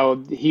about how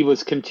he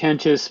was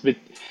contentious, but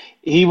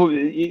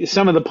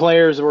some of the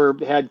players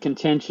had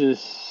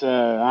contentious,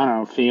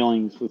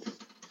 feelings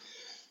with.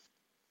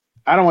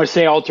 I don't want to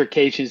say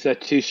altercations.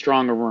 That's too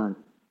strong a word.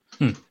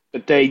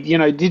 But they,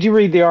 did you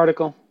read the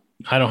article?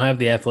 I don't have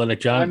The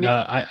Athletic, John.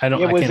 I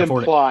don't. I can't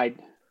afford it.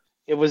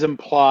 It was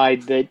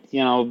implied that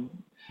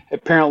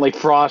apparently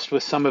Frost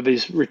with some of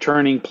his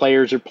returning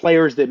players or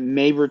players that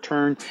may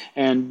return,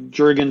 and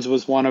Jurgens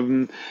was one of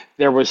them.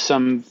 There was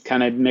some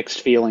kind of mixed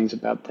feelings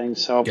about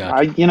things. So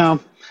gotcha.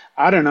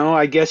 I don't know.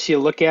 I guess you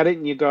look at it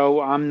and you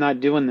go, I'm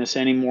not doing this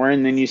anymore.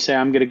 And then you say,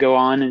 I'm going to go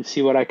on and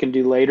see what I can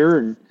do later.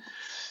 And,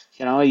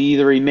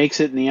 either he makes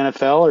it in the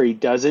NFL or he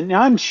doesn't.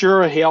 Now, I'm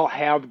sure he'll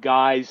have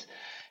guys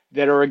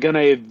that are going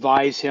to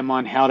advise him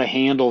on how to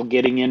handle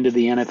getting into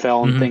the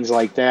NFL and things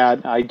like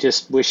that. I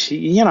just wish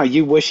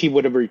you wish he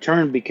would have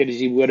returned because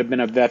he would have been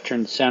a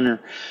veteran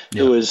center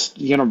who was,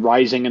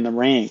 rising in the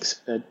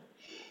ranks. But,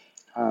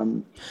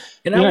 and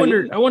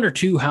I wonder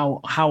too,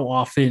 how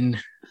often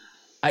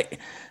I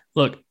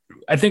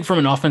think from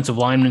an offensive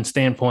lineman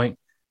standpoint,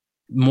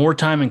 more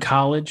time in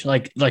college,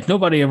 like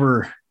nobody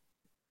ever,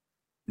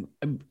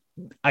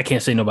 I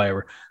can't say nobody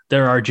ever,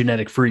 there are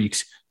genetic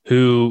freaks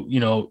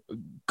who,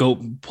 go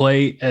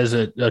play as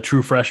a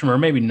true freshman, or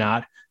maybe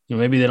not,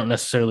 maybe they don't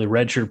necessarily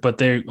redshirt, but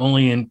they're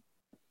only in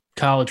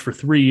college for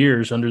 3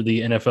 years under the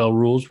NFL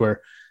rules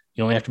where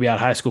you only have to be out of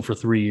high school for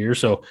 3 years.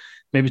 So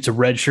maybe it's a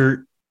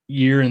redshirt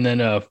year and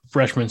then a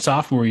freshman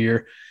sophomore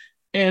year.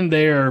 And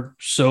they are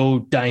so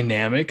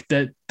dynamic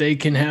that they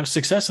can have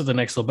success at the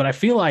next level. But I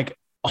feel like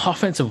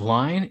offensive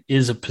line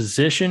is a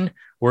position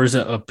or is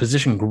a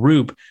position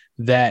group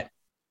that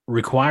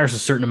requires a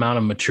certain amount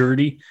of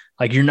maturity.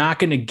 Like you're not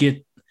going to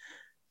get,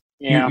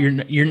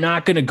 you're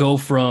not going to go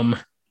from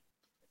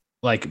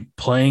like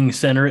playing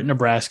center at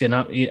Nebraska. And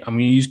I'm going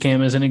to use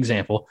Cam as an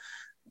example,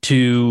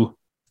 to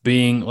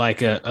being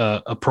like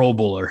a Pro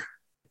Bowler,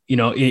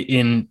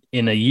 in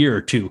a year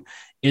or two.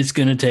 It's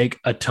going to take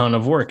a ton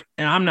of work.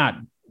 And I'm not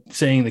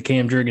saying that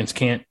Cam Jurgens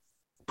can't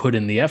put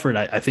in the effort.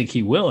 I think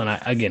he will.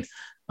 And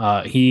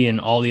he and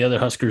all the other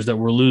Huskers that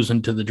we're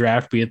losing to the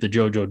draft, be it the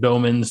JoJo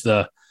Domans,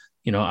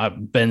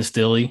 Ben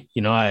Stilley,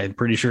 I'm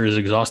pretty sure has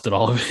exhausted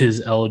all of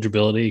his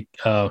eligibility,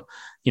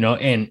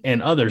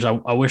 and others.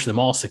 I wish them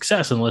all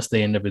success unless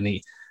they end up in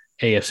the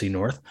AFC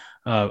North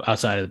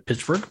outside of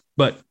Pittsburgh.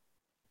 But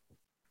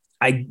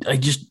I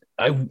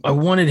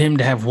wanted him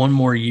to have one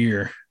more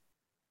year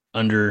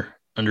under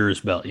his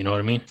belt. You know what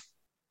I mean?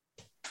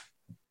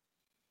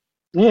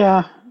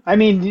 Yeah. I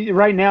mean,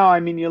 right now,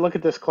 you look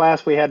at this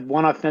class, we had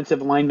one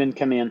offensive lineman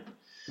come in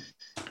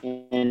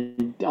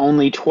and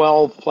only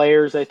 12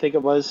 players, I think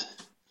it was.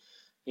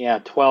 Yeah,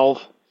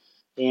 12.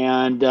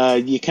 And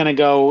you kind of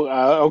go,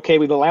 okay,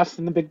 we were last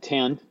in the Big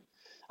Ten.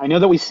 I know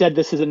that we said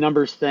this is a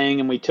numbers thing,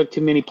 and we took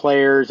too many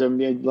players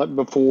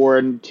before,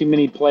 and too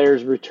many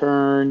players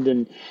returned,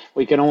 and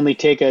we can only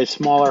take a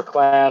smaller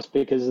class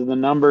because of the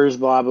numbers,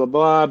 blah, blah,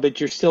 blah.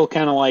 But you're still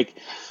kind of like,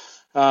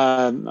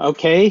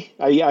 okay,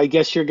 I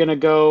guess you're going to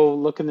go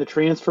look in the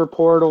transfer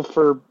portal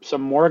for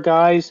some more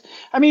guys.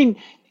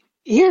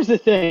 Here's the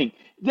thing.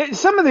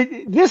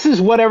 This is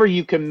whatever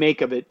you can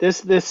make of it.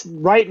 This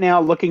right now,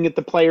 looking at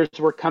the players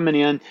who are coming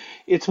in,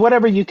 it's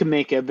whatever you can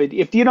make of it.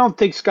 If you don't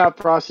think Scott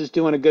Frost is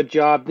doing a good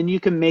job, then you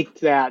can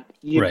make that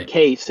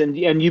case, and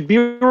you'd be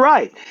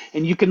right.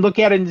 And you can look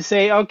at it and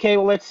say, okay,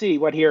 well, let's see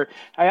what here.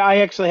 I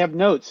actually have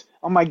notes.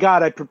 Oh my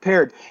God, I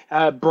prepared.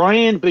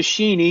 Brian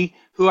Buschini,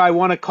 who I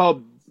want to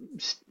call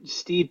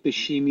Steve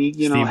Buscemi.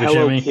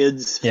 Hello Buscemi.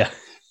 Kids. Yeah.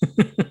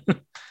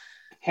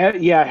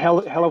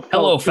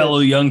 Hello, fellow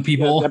young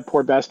people. Yeah, that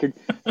poor bastard.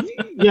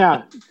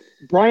 Yeah,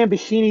 Brian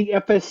Buschini,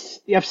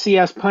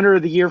 FCS Punter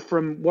of the Year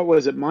from, what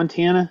was it,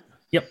 Montana?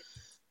 Yep,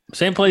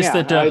 same place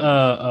that.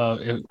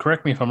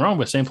 Correct me if I'm wrong,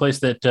 but same place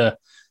that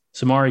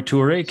Samori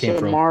Toure came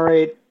from.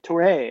 Samori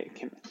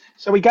Toure.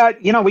 So we got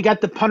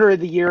the Punter of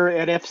the Year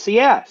at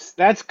FCS.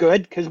 That's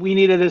good because we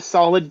needed a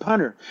solid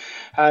punter.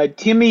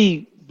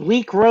 Timmy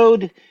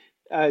Bleakroad,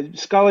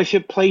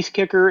 scholarship place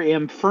kicker,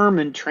 and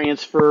Furman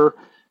transfer.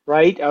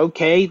 Right.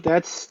 Okay.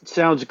 That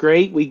sounds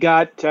great. We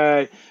got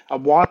a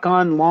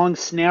walk-on long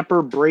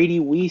snapper, Brady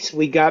Weiss.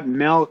 We got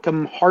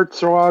Malcolm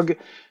Hartzog,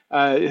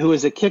 who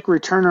is a kick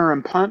returner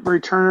and punt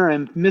returner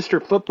and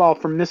Mr. Football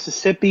from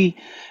Mississippi.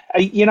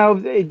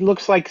 It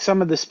looks like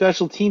some of the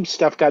special team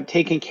stuff got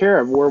taken care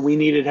of where we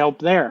needed help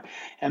there.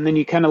 And then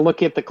you kind of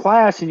look at the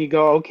class and you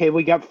go, okay,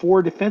 we got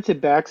 4 defensive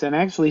backs, and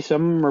actually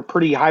some of them are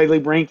pretty highly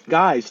ranked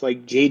guys,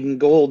 like Jaden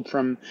Gold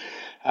from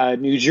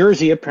New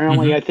Jersey,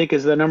 apparently, I think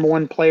is the number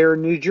 1 player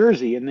in New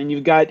Jersey. And then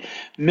you've got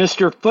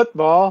Mr.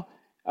 Football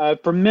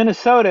from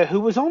Minnesota, who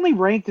was only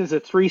ranked as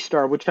a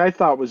 3-star, which I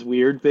thought was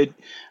weird, but,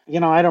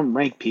 I don't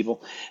rank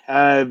people.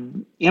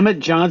 Emmett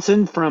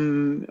Johnson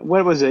from,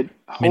 what was it?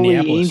 Holy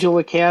Angel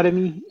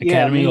Academy?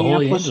 Academy of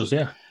Holy Angels,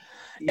 yeah.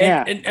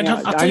 Yeah. And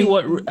I'll tell you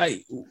what,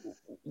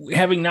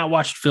 having not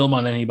watched film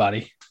on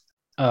anybody,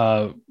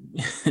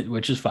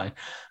 which is fine,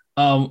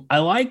 I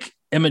like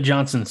Emmett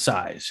Johnson's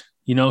size.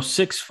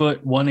 6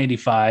 foot,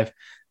 185.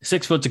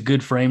 6 foot's a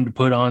good frame to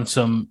put on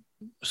some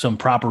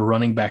proper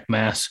running back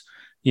mass.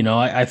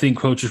 I think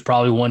coaches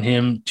probably want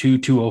him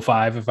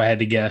 205 if I had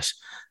to guess.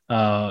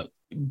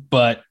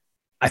 But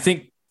I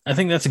think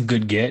that's a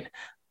good get.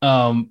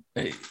 One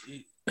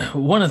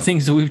of the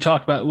things that we've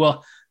talked about,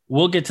 well,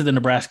 we'll get to the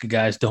Nebraska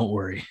guys, don't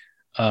worry.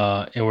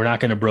 And we're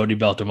not going to Brody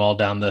belt them all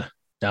down the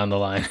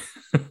line.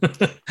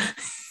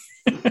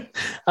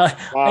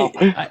 Wow.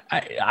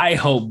 I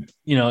hope,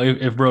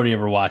 if Brody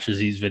ever watches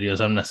these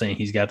videos, I'm not saying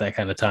he's got that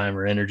kind of time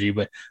or energy,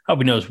 but I hope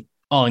he knows,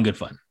 all in good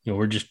fun.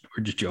 We're just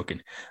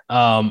joking.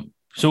 So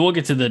we'll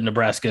get to the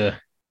Nebraska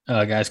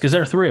guys, because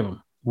there are 3 of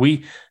them.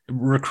 We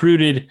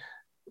recruited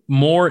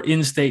more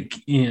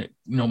in-state,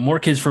 more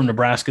kids from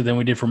Nebraska than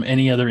we did from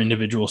any other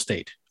individual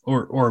state.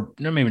 or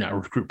no, maybe not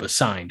recruit, but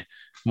signed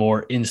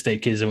more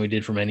in-state kids than we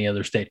did from any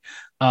other state.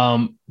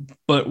 But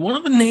one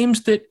of the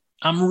names that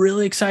I'm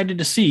really excited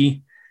to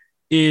see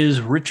is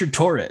Richard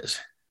Torres,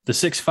 the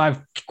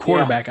 6'5"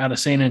 quarterback out of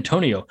San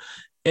Antonio.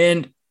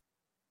 And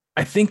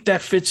I think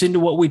that fits into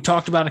what we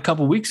talked about a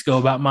couple of weeks ago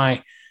about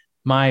my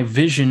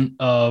vision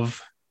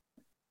of,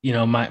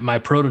 my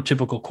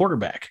prototypical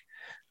quarterback.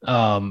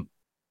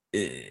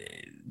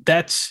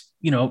 That's,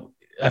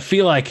 I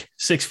feel like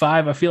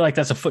 6'5", I feel like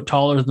that's a foot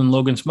taller than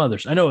Logan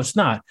Smothers. I know it's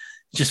not.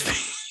 It just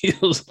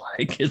feels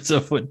like it's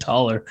a foot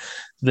taller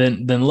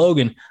than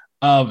Logan.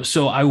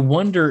 So I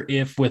wonder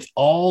if with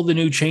all the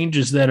new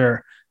changes that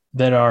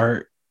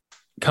are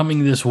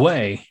coming this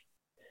way,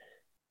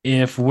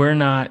 if we're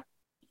not,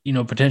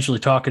 potentially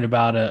talking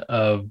about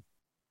a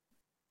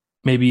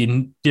maybe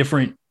a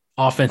different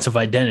offensive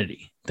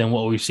identity than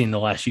what we've seen the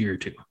last year or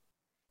two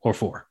or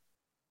four.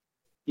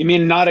 You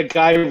mean not a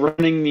guy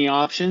running the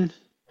option?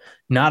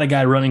 Not a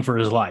guy running for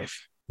his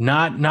life.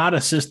 Not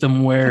a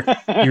system where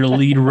your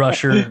lead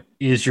rusher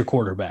is your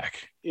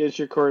quarterback. Is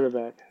your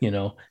quarterback.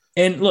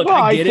 And look,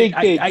 I get it.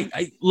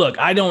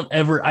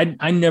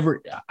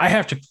 I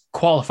have to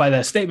qualify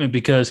that statement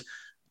because,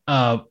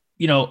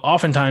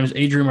 oftentimes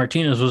Adrian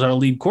Martinez was our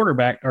lead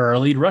quarterback or our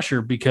lead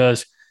rusher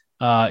because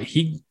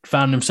he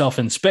found himself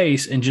in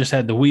space and just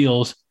had the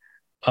wheels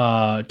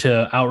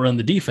to outrun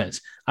the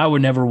defense. I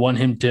would never want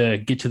him to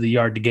get to the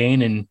yard to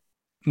gain and,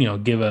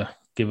 give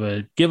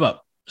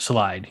up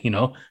slide,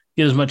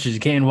 get as much as you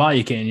can while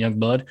you can, young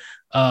blood.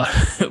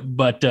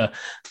 But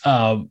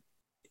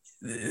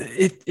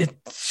it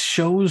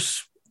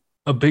shows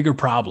a bigger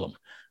problem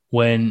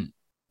when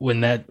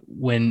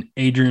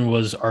Adrian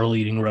was our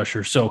leading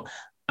rusher. So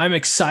I'm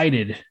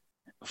excited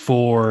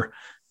for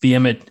the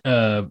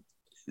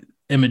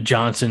Emmett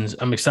Johnsons.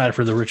 I'm excited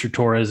for the Richard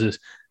Torreses.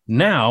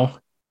 Now,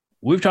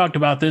 we've talked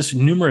about this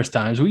numerous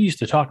times. We used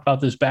to talk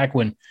about this back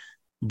when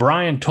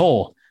Brian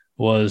Toll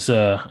was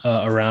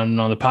around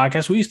and on the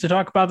podcast. We used to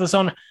talk about this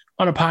on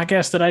a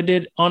podcast that I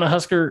did on a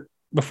Husker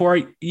before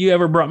you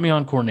ever brought me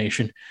on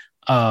Coronation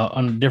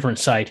on a different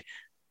site.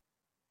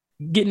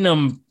 Getting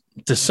them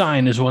to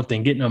sign is one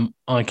thing. Getting them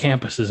on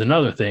campus is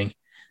another thing.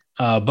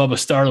 Bubba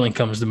Starling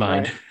comes to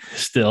mind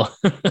still.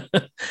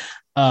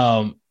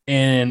 And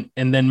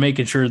then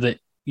making sure that,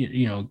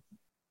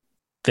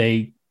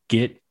 they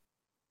get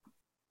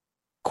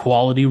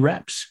quality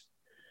reps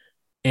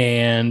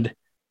and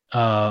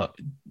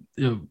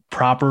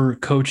proper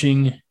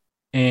coaching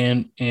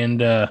and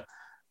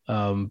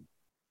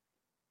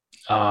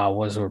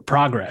was there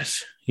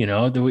progress, we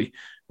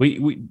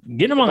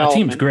getting them on the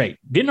team's great.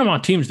 Getting them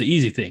on team's the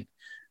easy thing.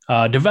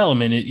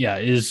 Development,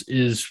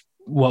 is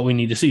what we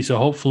need to see. So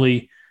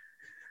hopefully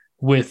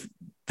with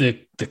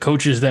the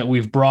coaches that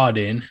we've brought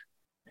in,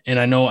 and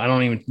I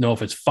don't even know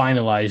if it's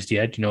finalized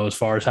yet, as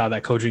far as how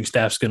that coaching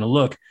staff's going to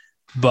look,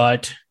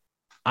 but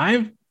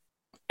I'm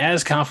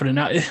as confident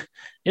now.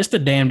 It's the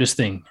damnedest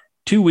thing.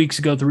 2 weeks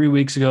ago, 3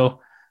 weeks ago,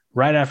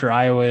 right after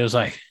Iowa, it was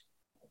like,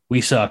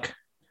 we suck.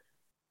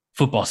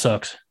 Football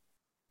sucks.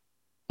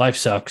 Life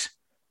sucks.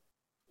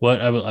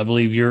 What I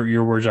believe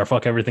your words are,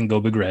 fuck everything, go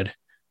Big Red.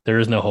 There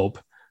is no hope.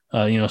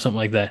 Something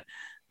like that.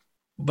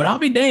 But I'll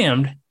be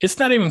damned. It's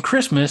not even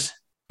Christmas.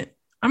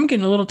 I'm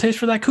getting a little taste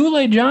for that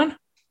Kool-Aid, John.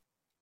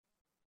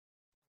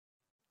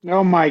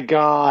 Oh, my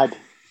God.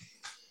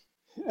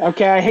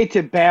 Okay, I hate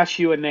to bash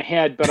you in the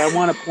head, but I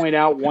want to point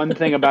out one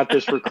thing about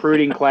this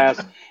recruiting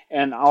class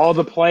and all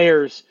the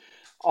players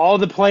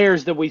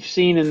that we've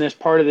seen in this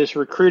part of this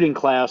recruiting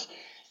class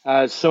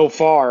so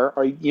far,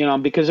 are,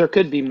 because there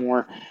could be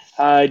more.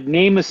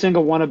 Name a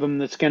single one of them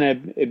that's going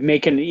to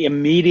make an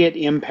immediate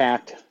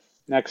impact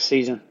next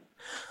season.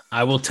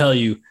 I will tell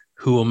you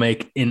who will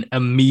make an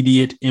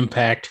immediate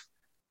impact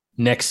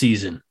next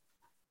season.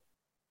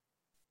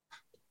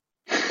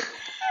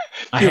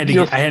 I had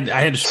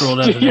to scroll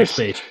down to the next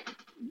page.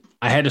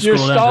 I had to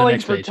scroll down to the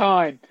next page. You're stalling for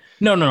time.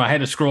 No. I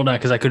had to scroll down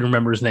because I couldn't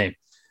remember his name.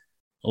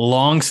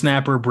 Long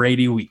snapper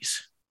Brady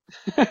Weiss.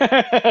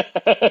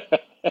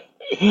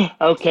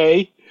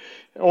 Okay.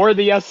 Or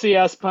the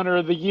SCS punter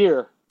of the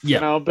year.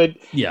 Yeah.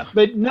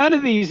 But none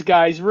of these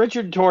guys,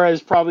 Richard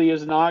Torres probably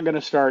is not going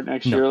to start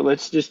next year.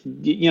 Let's just,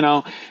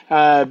 none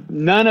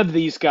of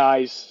these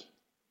guys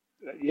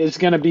is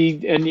going to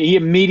be an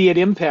immediate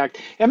impact.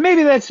 And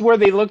maybe that's where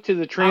they look to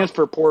the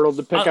transfer portal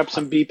to pick up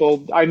some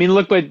people. I mean,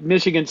 look what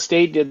Michigan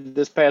State did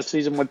this past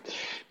season with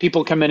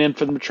people coming in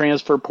from the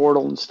transfer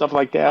portal and stuff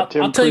like that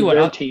to improve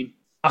their team.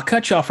 I'll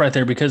cut you off right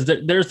there because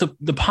there's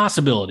the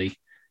possibility,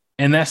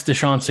 and that's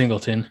Deshaun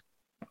Singleton,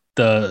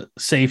 the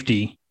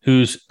safety,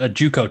 who's a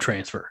JUCO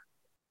transfer.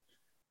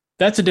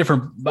 That's a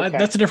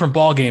different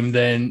ball game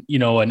than,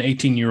 an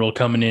 18-year-old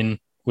coming in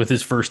with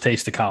his first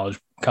taste of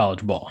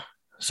college ball.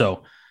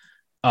 So,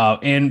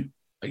 and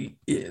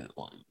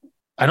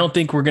I don't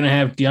think we're going to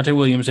have Deontay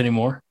Williams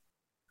anymore.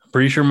 I'm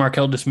pretty sure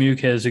Markel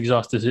Dismuke has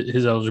exhausted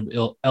his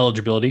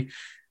eligibility,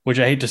 which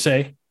I hate to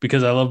say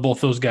because I love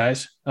both those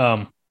guys.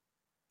 I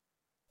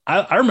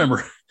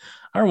remember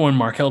when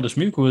Markel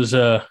Dismuke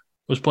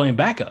was playing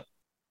backup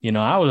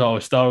I was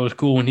always thought it was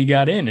cool when he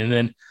got in, and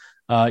then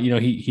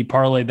he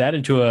parlayed that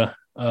into a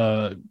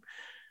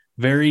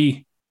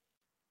very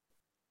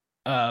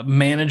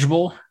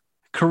manageable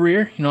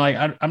career.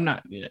 I'm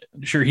not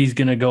sure he's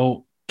gonna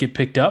go get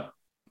picked up.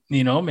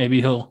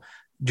 Maybe he'll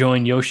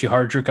join Yoshi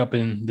Hardrick up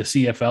in the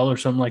CFL or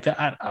something like that.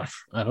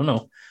 I don't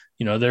know.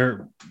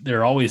 There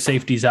are always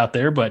safeties out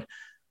there, but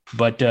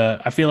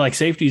I feel like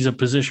safety is a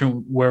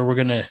position where we're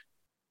gonna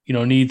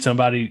need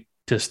somebody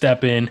to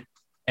step in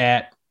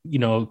at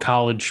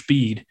college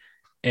speed,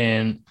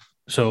 and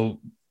so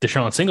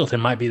Deshaun Singleton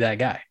might be that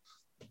guy.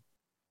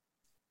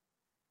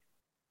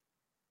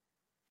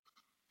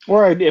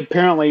 Or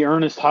apparently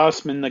Ernest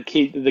Hausman,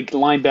 the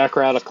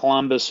linebacker out of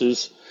Columbus,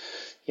 is,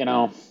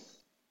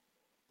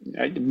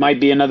 it might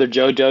be another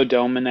JoJo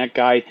Dome and that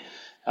guy.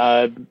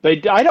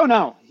 But I don't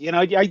know.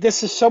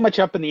 This is so much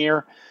up in the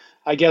air.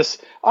 I guess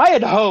I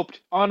had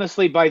hoped,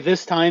 honestly, by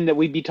this time that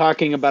we'd be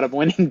talking about a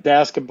winning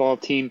basketball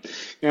team,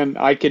 and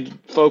I could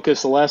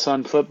focus less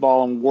on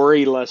football and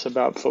worry less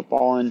about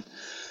football. And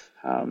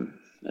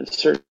it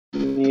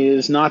certainly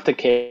is not the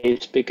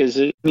case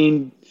because,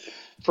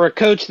 for a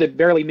coach that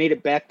barely made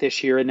it back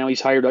this year and now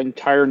he's hired an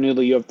entire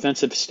newly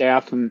offensive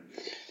staff, and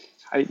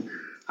I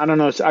don't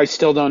know. I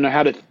still don't know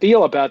how to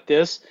feel about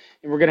this,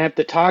 and we're going to have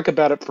to talk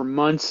about it for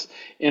months.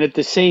 And at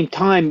the same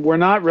time, we're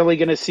not really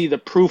going to see the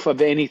proof of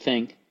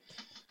anything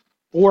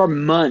for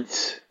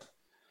months.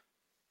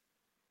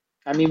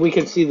 We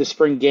can see the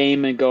spring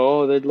game and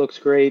go, oh, that looks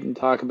great, and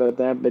talk about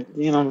that. But,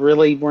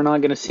 really, we're not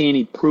going to see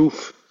any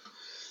proof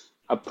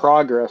of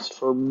progress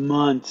for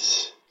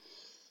months.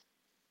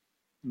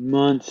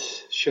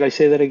 Months. Should I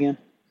say that again?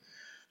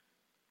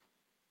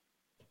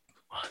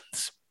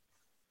 Months.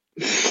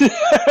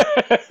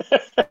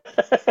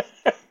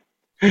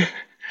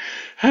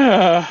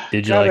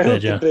 Did you like that,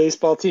 John? The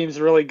baseball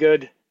team's really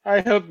good. I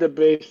hope the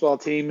baseball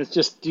team is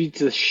just beats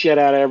the shit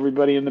out of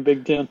everybody in the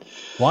Big Ten.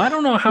 Well, I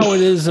don't know how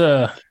it is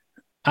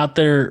out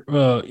there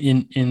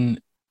in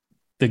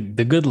the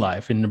good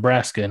life in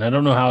Nebraska, and I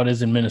don't know how it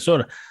is in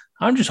Minnesota.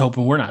 I'm just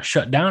hoping we're not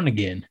shut down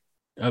again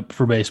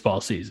for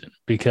baseball season,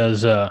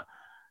 because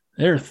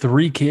there are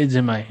 3 kids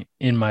in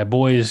my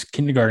boys'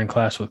 kindergarten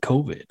class with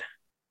COVID.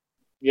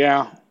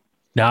 Yeah.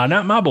 No,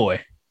 not my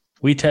boy.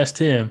 We test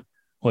him.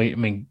 Well,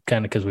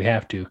 kind of because we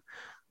have to.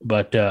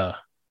 But,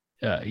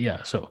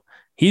 yeah, so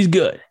he's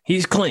good.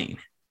 He's clean.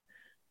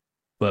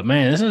 But,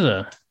 man, this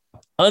is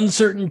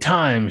uncertain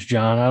times,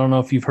 John. I don't know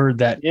if you've heard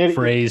that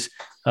phrase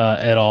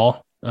at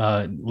all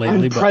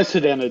lately.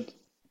 Unprecedented.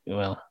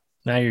 Well,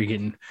 now you're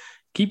getting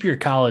 – keep your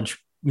college,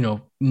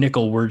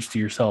 nickel words to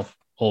yourself,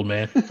 old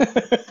man.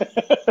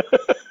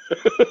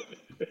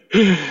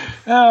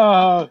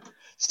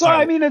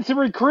 It's a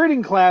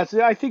recruiting class.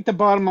 I think the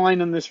bottom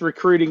line on this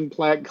recruiting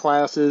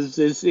class is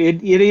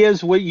it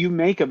is what you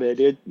make of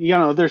it.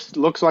 There's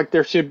looks like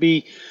there should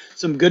be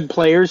some good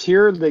players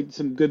here,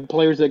 some good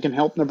players that can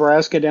help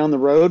Nebraska down the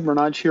road. We're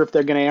not sure if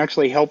they're going to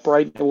actually help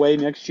right away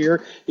next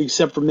year,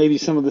 except for maybe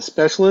some of the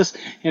specialists.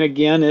 And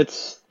again,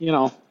 it's,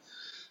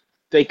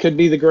 they could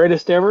be the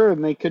greatest ever,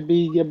 and they could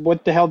be,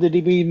 what the hell did he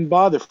even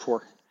bother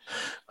for?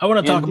 I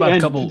want to talk about a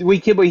couple.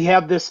 We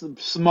have this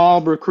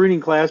small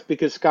recruiting class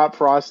because Scott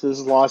Frost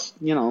has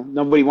lost.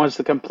 Nobody wants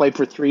to come play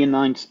for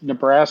 3-9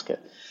 Nebraska.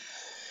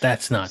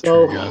 That's not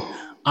true, John.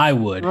 I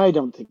would. I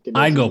don't think it is.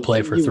 I'd go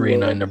play for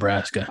 3-9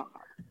 Nebraska.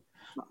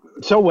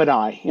 So would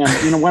I.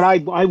 And when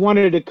I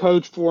wanted to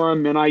coach for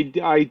him, and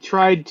I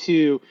tried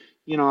to.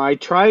 I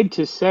tried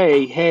to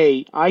say,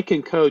 hey, I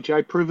can coach.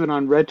 I prove it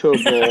on Retro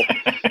Bowl.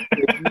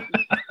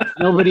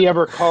 Nobody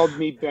ever called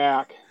me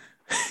back.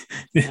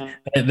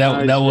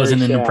 that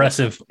wasn't an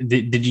impressive.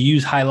 Did you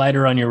use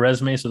highlighter on your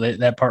resume so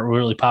that part will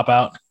really pop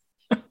out?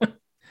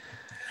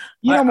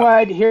 You know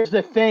what? Here's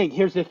the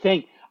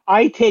thing.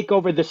 I take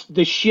over the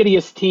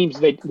shittiest teams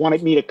that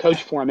wanted me to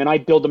coach for them, and I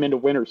build them into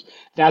winners.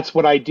 That's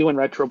what I do in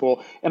Retro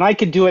Bowl, and I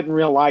could do it in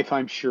real life,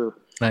 I'm sure.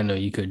 I know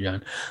you could,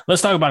 John.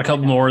 Let's talk about a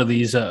couple more of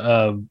these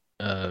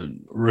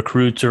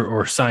recruits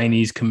or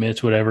signees,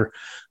 commits, whatever.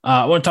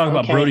 I want to talk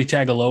about Brody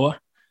Tagaloa.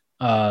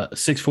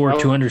 6'4",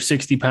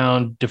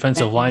 260-pound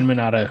defensive lineman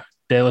out of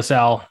De La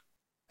Salle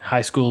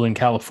High School in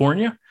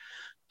California.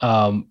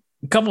 A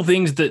couple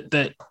things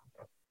that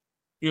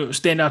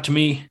stand out to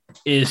me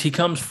is he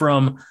comes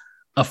from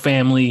a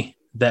family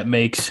that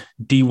makes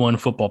D1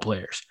 football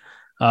players.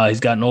 He's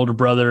got an older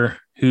brother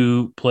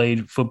who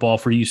played football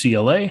for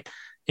UCLA,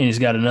 and he's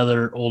got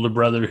another older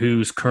brother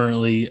who's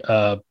currently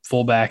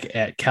fullback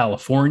at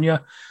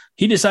California.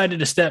 He decided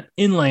to step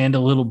inland a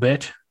little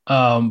bit,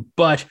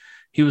 but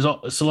he was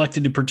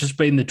selected to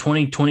participate in the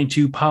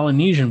 2022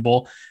 Polynesian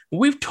Bowl.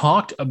 We've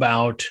talked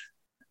about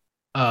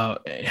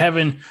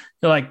having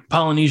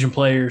Polynesian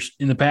players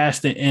in the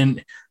past,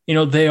 and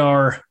they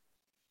are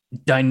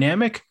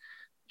dynamic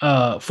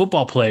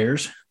football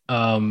players.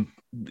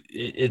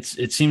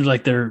 It seems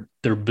like they're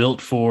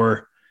built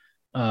for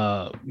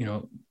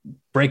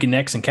breaking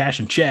necks and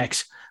cashing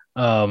checks.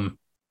 So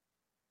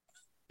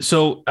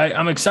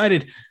I'm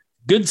excited.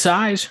 Good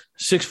size,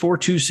 6'4",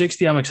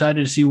 260. I'm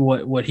excited to see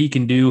what he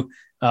can do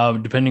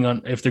depending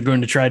on if they're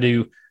going to try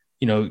to,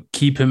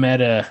 keep him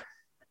at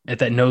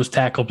that nose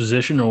tackle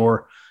position,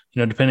 or,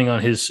 depending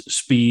on his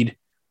speed,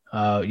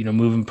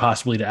 moving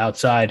possibly to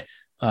outside.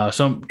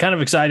 So I'm kind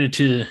of excited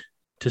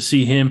to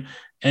see him.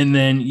 And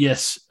then,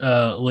 yes,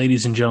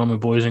 ladies and gentlemen,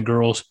 boys and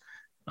girls,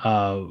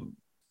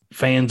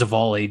 fans of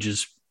all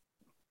ages,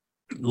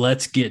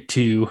 let's get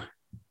to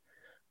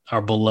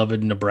our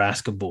beloved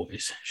Nebraska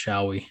boys,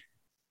 shall we?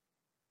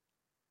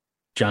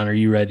 John, are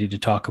you ready to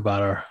talk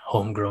about our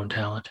homegrown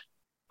talent?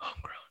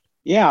 Homegrown.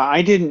 Yeah,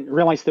 I didn't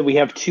realize that we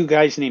have two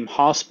guys named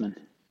Hausman.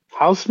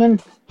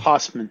 Hausman.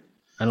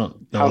 I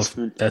don't know if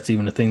that's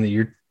even a thing that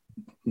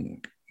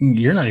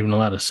you're not even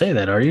allowed to say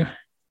that, are you?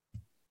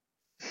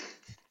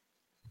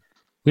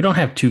 We don't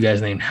have two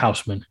guys named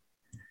Hausman.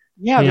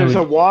 Yeah, there's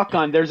a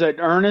walk-on. There's an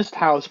Ernest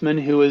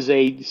Hausman, who is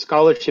a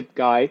scholarship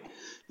guy.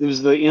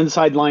 Who's the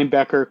inside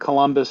linebacker,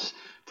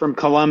 from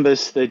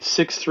Columbus, the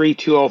 6'3",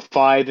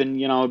 205,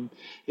 and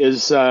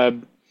is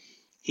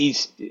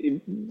he's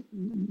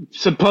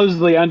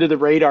supposedly under the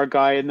radar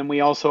guy. And then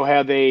we also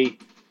have a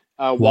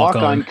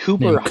walk-on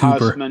Cooper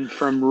Hausman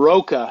from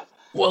Roca.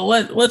 Well,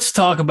 let's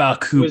talk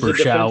about Cooper,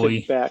 shall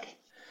we? Back.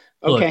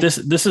 Okay. Look,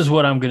 this is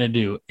what I'm going to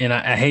do, and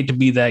I hate to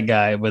be that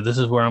guy, but this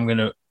is where I'm going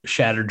to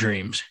shatter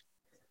dreams.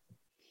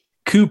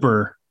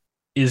 Cooper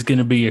is going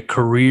to be a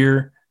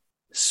career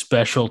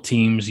special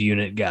teams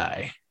unit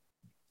guy.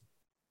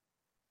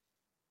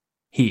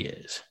 He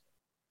is.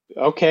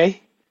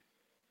 Okay.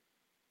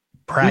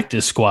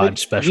 Practice squad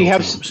special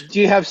teams.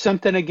 Do you have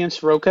something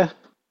against Roca?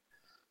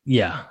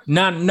 Yeah.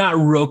 Not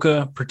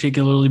Roca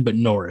particularly, but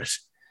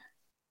Norris.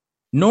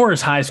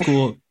 Norris High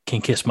School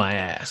can kiss my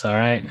ass, all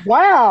right?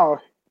 Wow.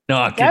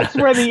 No, that's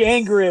where the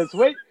anger is.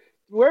 Wait,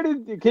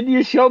 can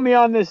you show me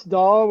on this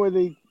doll where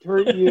they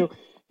hurt you?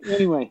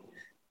 Anyway.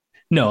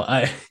 No,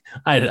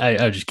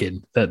 I'm just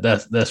kidding.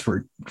 That's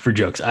for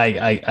jokes.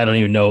 I don't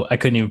even know. I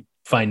couldn't even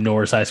find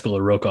Norris High School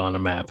or Roca on a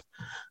map,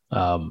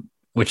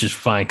 which is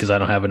fine because I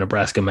don't have a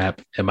Nebraska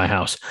map at my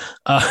house.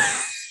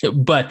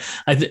 But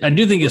I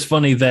do think it's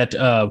funny that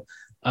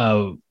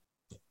the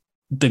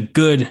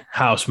good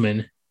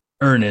Hausman,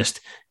 Ernest,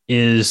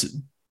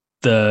 is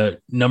the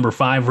number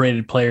 5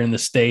 rated player in the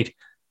state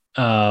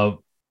of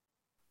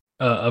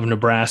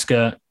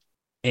Nebraska,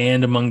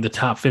 and among the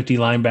top 50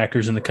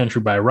 linebackers in the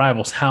country by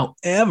rivals.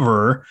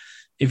 However,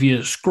 if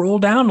you scroll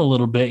down a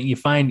little bit, you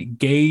find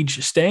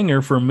Gage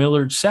Stanger from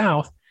Millard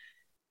South.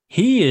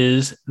 He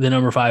is the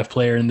number 5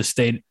 player in the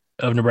state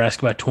of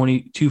Nebraska by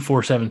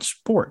 247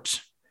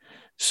 Sports.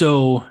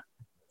 So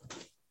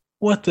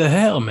what the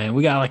hell, man?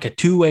 We got like a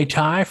 2-way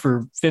tie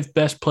for 5th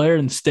best player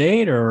in the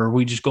state, or are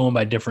we just going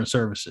by different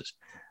services?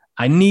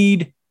 I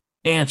need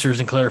answers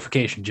and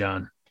clarification,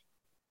 John.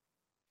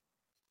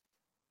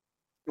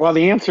 Well,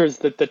 the answer is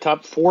that the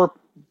top 4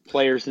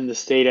 players in the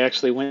state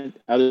actually went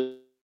other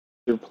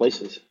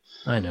places.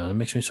 I know. It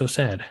makes me so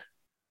sad.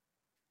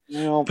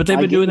 But they've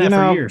been doing that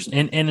for years.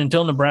 And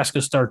until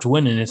Nebraska starts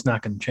winning, it's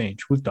not going to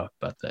change. We've talked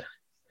about that.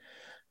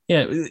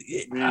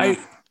 Yeah.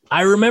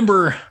 I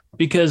remember,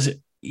 because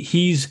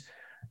he's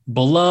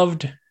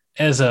beloved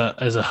as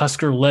a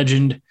Husker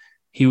legend.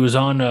 He was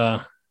on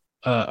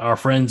our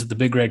friends at the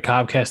Big Red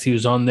Cobcast. He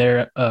was on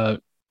their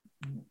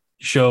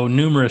show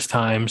numerous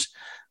times,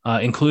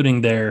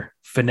 including their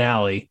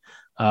finale,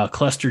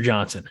 Cluster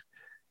Johnson.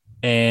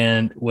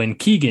 And when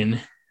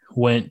Keegan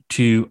went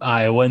to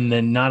Iowa, and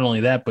then not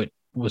only that, but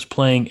was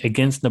playing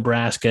against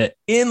Nebraska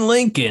in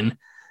Lincoln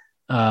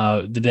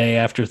the day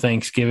after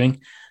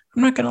Thanksgiving,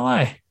 I'm not going to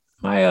lie,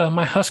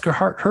 my Husker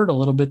heart hurt a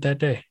little bit that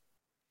day.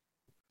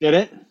 Did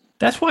it?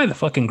 That's why the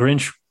fucking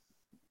Grinch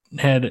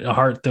had a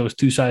heart that was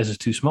 2 sizes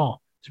too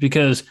small. It's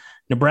because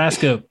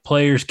Nebraska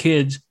players'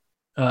 kids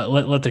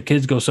let their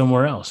kids go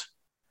somewhere else.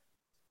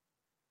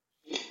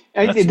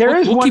 There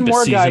is one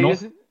more guy.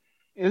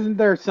 Isn't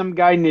there some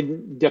guy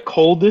named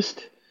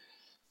DeColdest?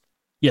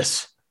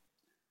 Yes.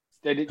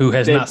 Who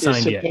has not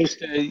signed yet.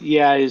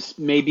 Is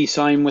maybe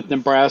signed with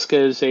Nebraska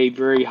as a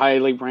very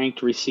highly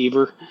ranked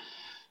receiver,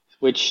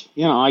 which,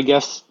 I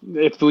guess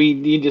if we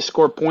need to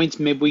score points,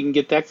 maybe we can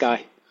get that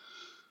guy.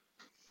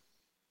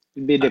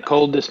 It'd be the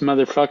coldest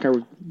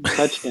motherfucker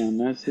touchdown.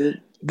 That's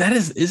it.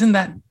 Isn't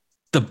that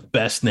the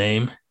best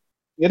name?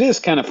 It is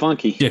kind of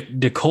funky.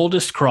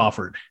 DeColdest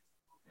Crawford.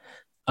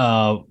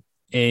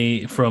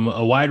 From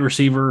a wide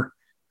receiver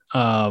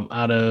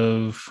out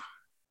of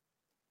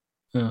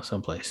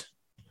someplace.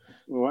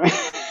 What?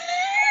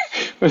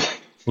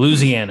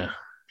 Louisiana.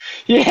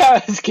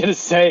 Yeah, I was gonna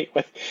say,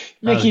 but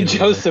Mickey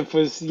Joseph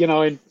was,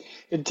 in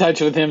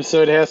touch with him,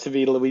 so it has to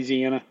be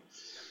Louisiana.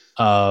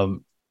 6'1",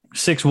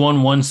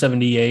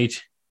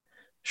 178,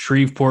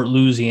 Shreveport,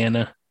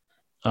 Louisiana.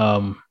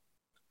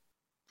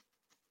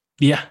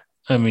 Yeah,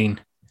 I mean,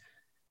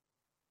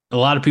 a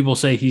lot of people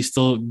say he's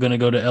still going to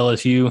go to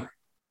LSU.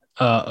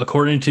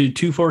 According to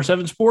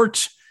 247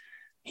 Sports,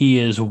 he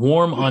is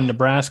warm on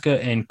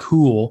Nebraska and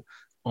cool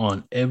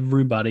on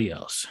everybody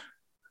else.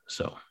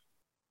 So,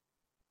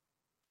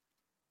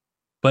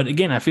 but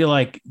again, I feel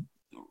like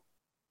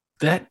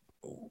that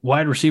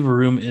wide receiver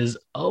room is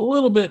a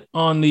little bit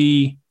on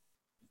the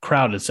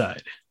crowded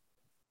side.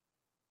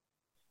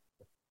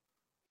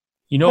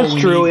 You know That's what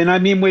we true. need? And I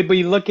mean,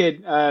 we look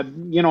at,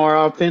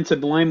 our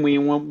offensive line, we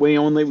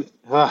only,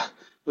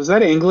 was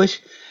that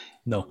English?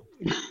 No.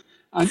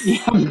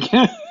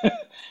 Yeah,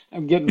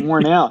 I'm getting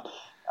worn out.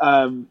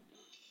 Um,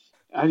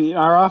 I mean,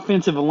 our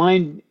offensive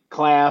line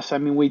class, I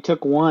mean, we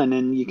took one,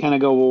 and you kind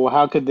of go, well,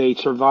 how could they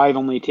survive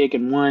only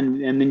taking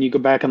one? And then you go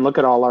back and look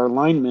at all our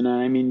linemen.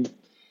 And I mean,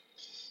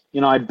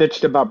 I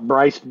bitched about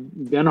Bryce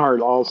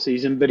Benhart all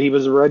season, but he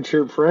was a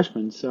redshirt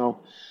freshman. So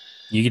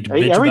You get to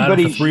bitch about him for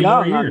everybody's 3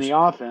 more young on years. the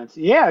offense.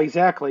 Yeah,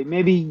 exactly.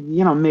 Maybe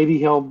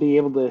he'll be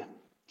able to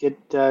get,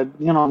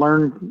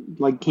 learn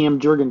like Cam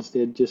Jurgens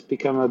did, just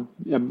become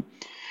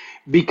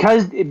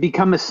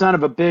a son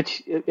of a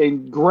bitch, a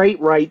great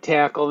right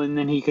tackle, and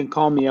then he can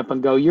call me up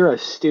and go, "You're a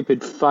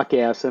stupid fuck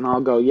ass," and I'll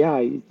go,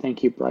 "Yeah,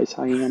 thank you, Bryce,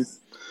 I am."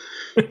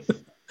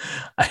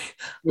 I,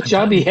 Which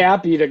I'll be I,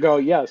 happy to go,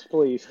 yes,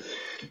 please.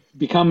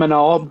 Become an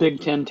all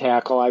Big Ten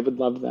tackle. I would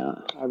love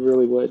that. I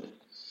really would.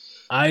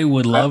 I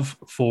would I, love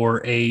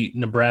for a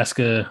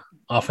Nebraska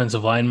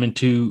offensive lineman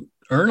to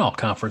earn all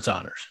conference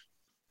honors.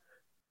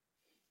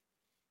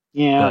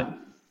 But yeah,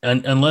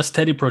 unless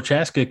Teddy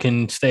Prochaska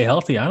can stay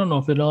healthy, I don't know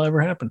if it'll ever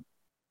happen.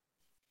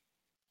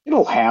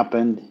 it'll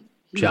happen.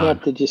 You John,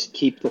 have to just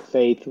keep the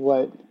faith.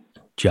 What?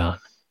 John.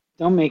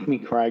 Don't make me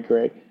cry,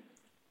 Greg.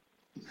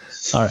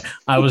 All right,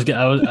 I was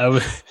going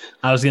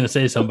to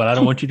say something, but I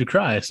don't want you to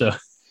cry. So,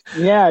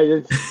 Yeah,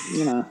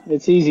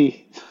 it's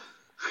easy.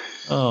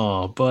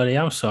 oh, buddy,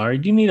 I'm sorry.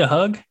 Do you need a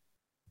hug?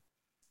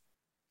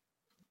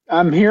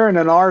 I'm here in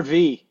an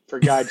RV, for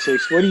God's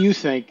sakes. What do you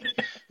think?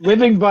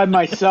 Living by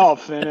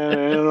myself in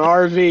an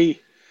RV.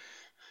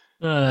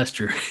 Oh, that's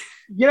true.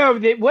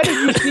 What did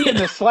you see in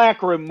the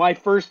Slack room my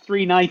first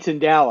 3 nights in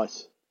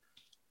Dallas?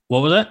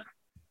 What was that?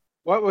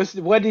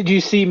 What did you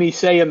see me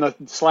say in the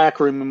Slack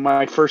room in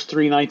my first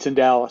 3 nights in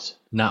Dallas?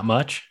 Not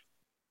much.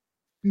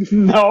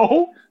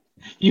 No,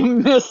 you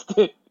missed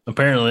it.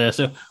 Apparently,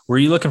 so were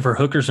you looking for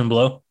hookers and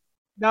blow?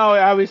 No,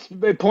 I was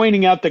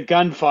pointing out the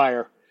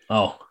gunfire.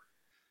 Oh,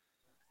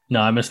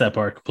 no, I missed that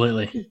part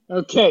completely.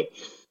 Okay.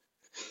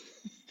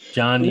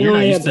 John, And you're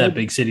then not I used had to that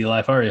big city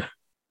life, are you?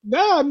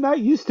 No, I'm not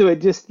used to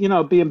it. Just, being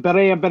bam,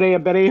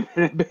 bam, bam,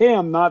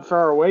 bam, not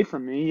far away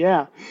from me.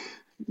 Yeah.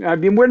 I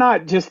mean, we're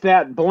not just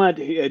that blunt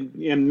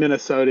in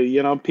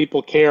Minnesota.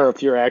 People care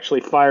if you're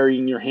actually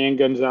firing your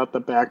handguns out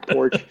the back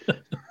porch.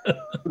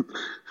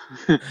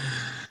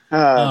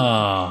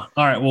 All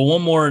right. Well,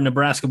 one more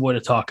Nebraska boy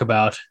to talk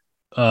about.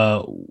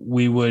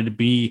 We would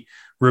be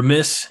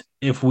remiss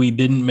if we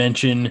didn't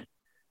mention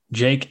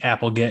Jake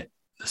Applegate,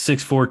 the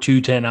 6'4",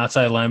 210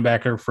 outside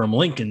linebacker from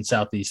Lincoln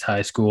Southeast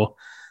High School,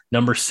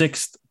 number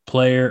six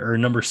player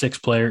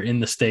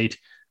in the state,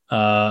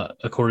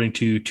 according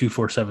to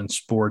 247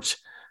 Sports.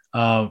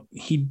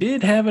 He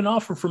did have an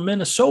offer from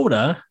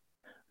Minnesota.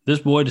 This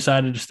boy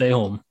decided to stay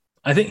home.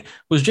 I think,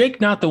 was Jake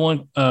not the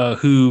one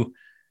who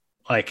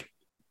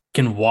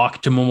can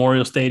walk to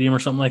Memorial Stadium or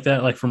something like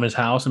that, like from his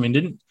house? I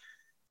mean,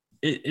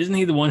 isn't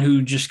he the one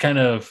who just kind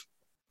of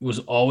was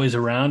always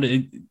around?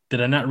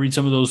 Did I not read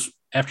some of those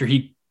after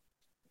he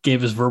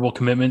gave his verbal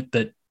commitment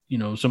that,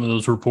 some of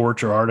those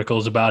reports or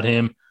articles about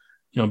him,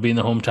 being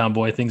the hometown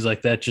boy, things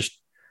like that? Just,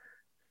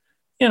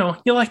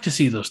 you like to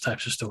see those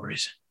types of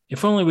stories.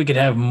 If only we could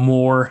have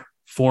more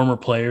former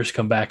players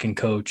come back and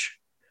coach.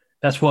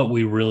 That's what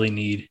we really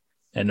need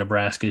at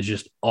Nebraska, is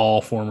just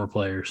all former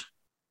players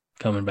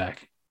coming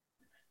back.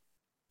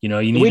 You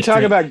need we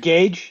talk about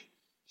Gage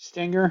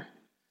Stinger.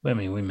 I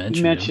mean, we You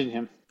mentioned mentioned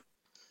him.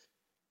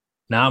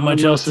 Not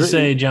much else to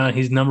say, John.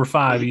 He's number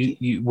 5,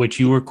 which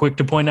you were quick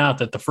to point out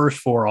that the first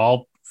 4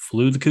 all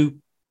flew the coop.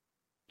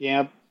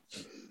 Yeah.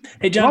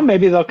 Hey, John. Well,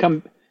 maybe they'll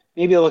come.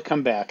 Maybe they'll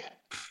come back.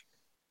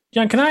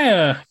 John, can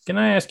I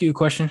ask you a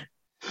question?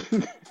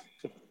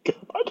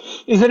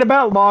 Is it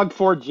about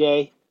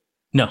Log4j?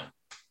 No.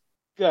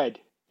 Good.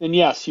 Then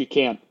yes, you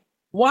can.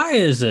 Why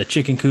does a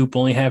chicken coop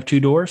only have 2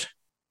 doors?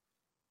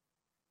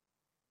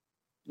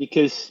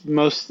 Because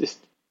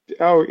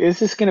is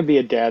this going to be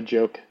a dad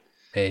joke?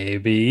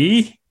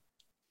 Maybe.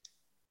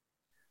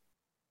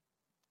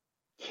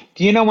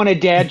 Do you know when a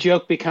dad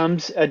joke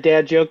becomes a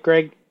dad joke,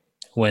 Greg?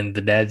 When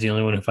the dad's the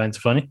only one who finds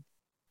it funny?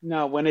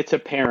 No, when it's a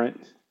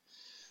parent.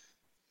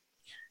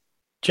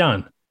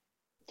 John.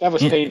 That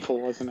was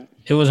painful, wasn't it?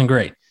 It wasn't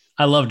great.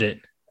 I loved it.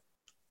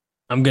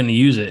 I'm going to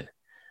use it.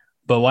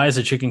 But why does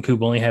a chicken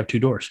coop only have 2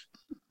 doors?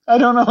 I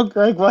don't know,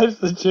 Greg. Why does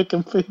the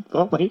chicken coop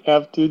only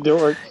have 2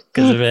 doors?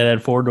 Because if it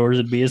had 4 doors,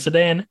 it'd be a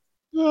sedan.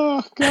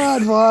 Oh,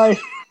 God, why?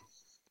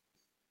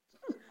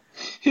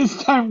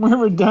 It's time we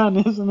were done,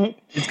 isn't it?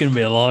 It's going to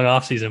be a long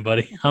off season,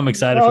 buddy. I'm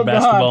excited for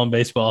basketball and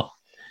baseball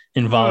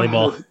and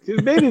volleyball.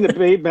 Maybe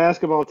the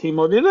basketball team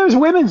will. There's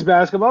women's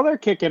basketball. They're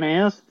kicking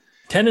ass.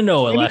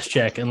 10-0 at last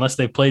check, unless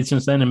they've played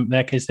since then. In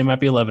that case, they might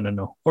be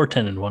 11-0 or 10-1.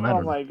 I don't know.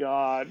 Oh my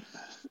God!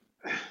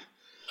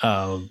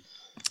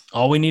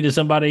 All we need is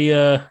somebody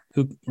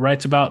who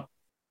writes about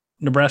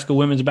Nebraska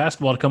women's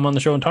basketball to come on the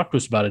show and talk to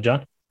us about it,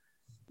 John.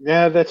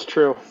 Yeah, that's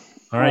true.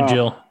 All right,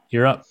 Jill,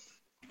 you're up.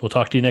 We'll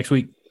talk to you next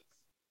week.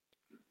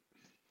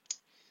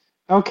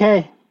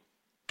 Okay.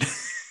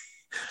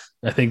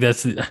 I think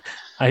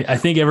I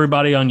think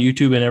everybody on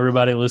YouTube and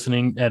everybody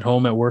listening at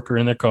home, at work, or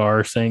in their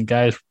car are saying,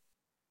 guys,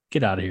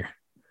 get out of here.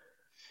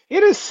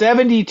 It is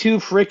 72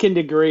 freaking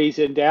degrees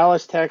in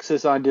Dallas,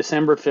 Texas on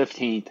December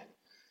 15th.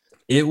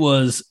 It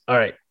was all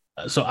right.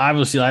 So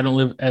obviously, I don't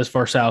live as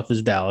far south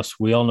as Dallas.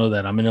 We all know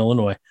that. I'm in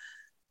Illinois.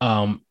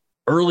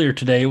 Earlier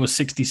today, it was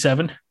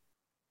 67.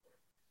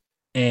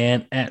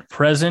 And at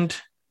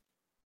present,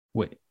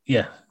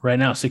 right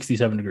now,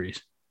 67 degrees.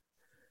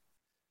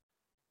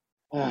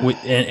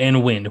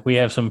 And wind. We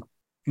have some,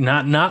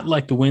 not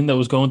like the wind that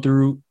was going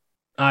through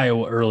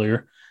Iowa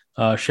earlier.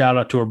 Shout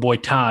out to our boy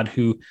Todd,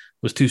 who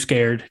was too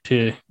scared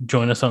to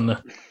join us on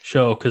the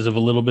show because of a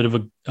little bit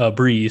of a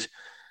breeze.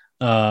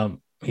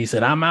 He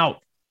said, I'm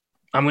out.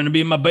 I'm going to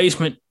be in my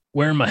basement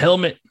wearing my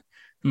helmet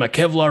and my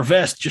Kevlar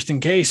vest just in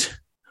case.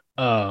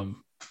 And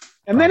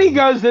then he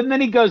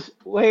goes,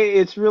 wait,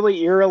 it's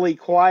really eerily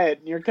quiet.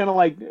 And you're kind of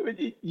like,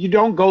 you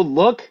don't go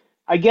look?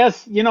 I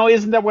guess,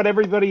 isn't that what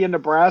everybody in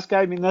Nebraska,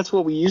 I mean, that's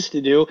what we used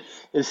to do,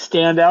 is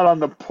stand out on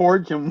the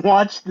porch and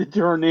watch the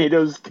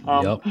tornadoes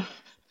come. Yep.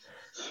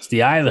 It's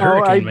the eye of the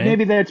hurricane, man.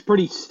 Maybe that's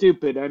pretty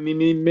stupid. I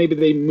mean, maybe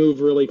they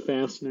move really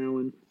fast now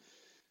and,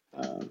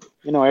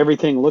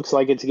 everything looks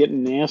like it's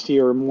getting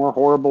nastier or more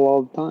horrible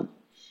all the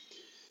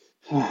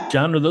time.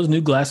 John, are those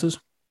new glasses?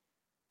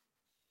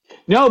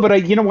 No,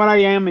 but you know what? I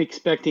am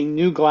expecting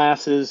new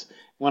glasses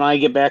when I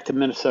get back to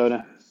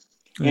Minnesota.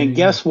 And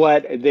guess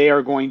what? They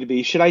are going to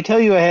be. Should I tell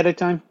you ahead of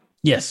time?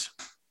 Yes.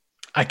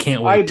 I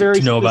can't wait to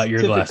know about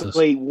your glasses.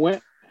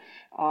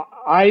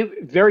 I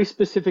very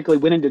specifically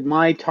went into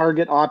my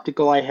Target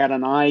Optical. I had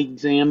an eye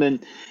exam,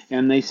 and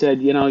they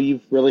said,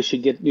 you really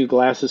should get new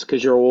glasses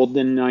because you're old.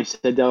 And I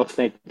said, oh,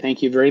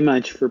 thank you very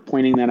much for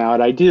pointing that out.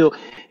 I do.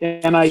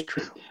 And I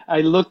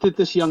looked at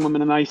this young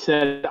woman and I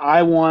said,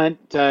 I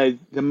want the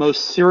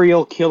most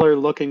serial killer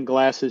looking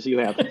glasses you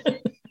have.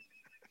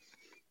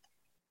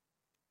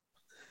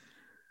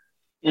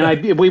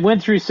 And we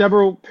went through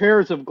several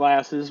pairs of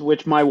glasses,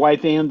 which my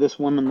wife and this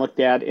woman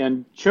looked at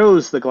and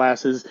chose the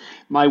glasses.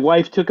 My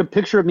wife took a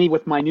picture of me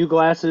with my new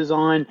glasses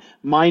on,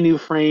 my new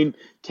frame,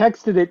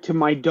 texted it to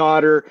my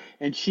daughter,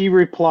 and she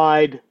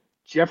replied,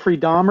 Jeffrey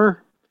Dahmer?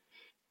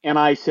 And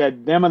I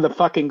said, them are the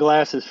fucking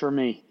glasses for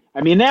me.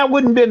 I mean, that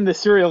wouldn't have been the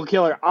serial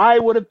killer I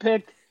would have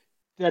picked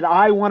that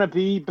I want to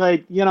be,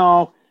 but,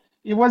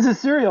 it was a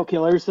serial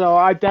killer,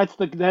 so that's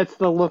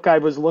the look I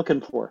was looking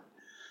for.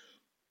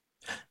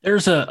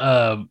 There's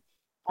I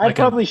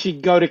probably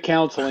should go to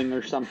counseling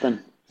or something.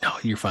 No,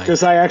 you're fine.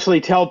 Because I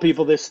actually tell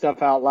people this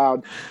stuff out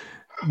loud.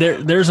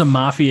 There's a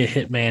mafia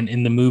hitman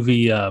in the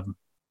movie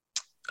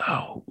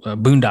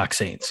Boondock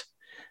Saints.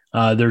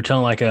 They're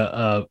telling like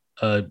a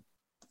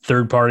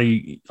third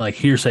party like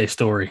hearsay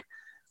story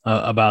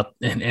about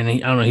and I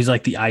don't know, he's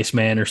like the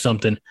Iceman or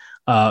something.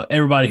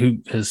 Everybody who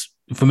is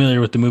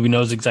familiar with the movie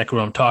knows exactly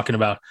what I'm talking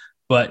about.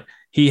 But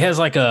he has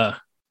like a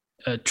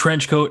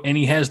trench coat and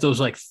he has those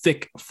like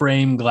thick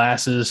frame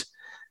glasses,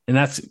 and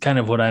that's kind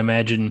of what I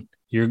imagine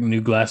your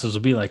new glasses will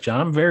be like, John.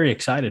 I'm very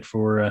excited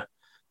for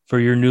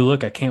your new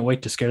look. I can't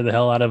wait to scare the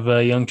hell out of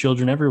young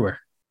children everywhere.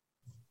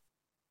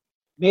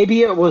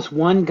 Maybe it was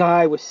one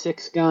guy with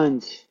 6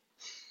 guns.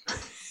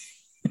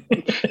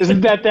 Isn't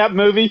that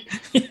movie?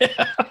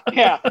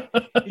 Yeah.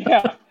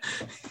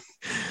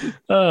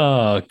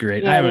 Oh,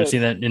 great. Yeah, I haven't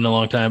seen that in a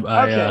long time.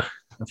 Okay.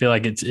 I feel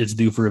like it's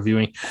due for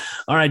reviewing.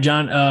 All right,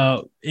 John.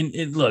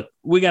 Look,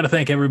 we got to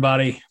thank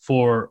everybody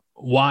for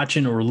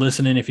watching or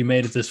listening. If you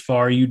made it this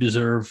far, you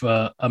deserve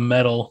a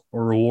medal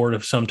or reward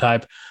of some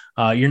type.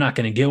 You're not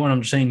going to get one.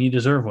 I'm just saying you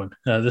deserve one.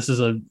 This is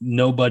a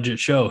no budget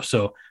show,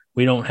 so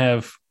we don't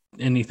have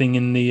anything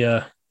in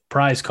the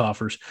prize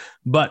coffers,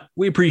 but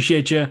we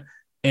appreciate you.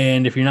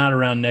 And if you're not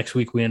around next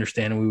week, we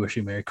understand and we wish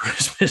you Merry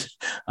Christmas.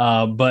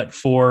 But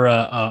for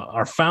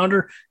our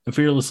founder and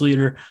fearless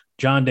leader,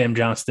 John Dam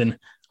Johnston,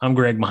 I'm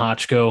Greg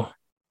Mahochko.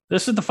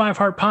 This is the 5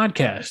 Heart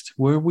Podcast,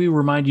 where we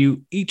remind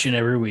you each and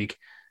every week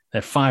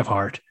that 5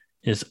 Heart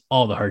is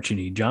all the heart you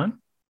need. John?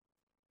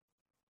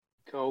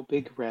 Go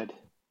Big Red.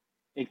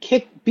 And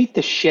beat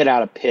the shit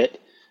out of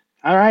Pitt.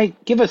 All right,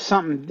 give us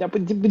something. That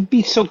would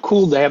be so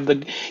cool to have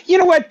you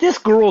know what? This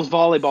girls'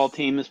 volleyball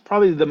team is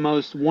probably the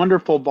most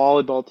wonderful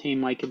volleyball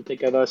team I can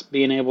think of us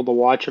being able to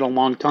watch in a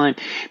long time,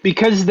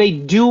 because they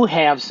do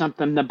have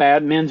something the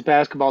men's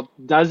basketball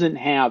doesn't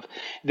have.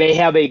 They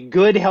have a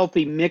good,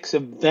 healthy mix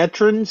of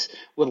veterans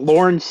with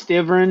Lauren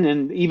Stivern,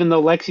 and even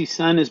though Lexi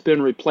Sun has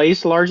been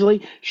replaced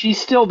largely,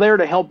 she's still there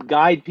to help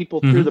guide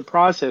people through the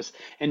process.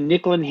 And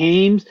Nicklin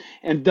Hames,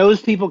 and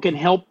those people can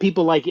help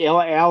people like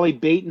Allie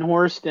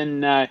Batenhorst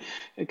and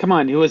come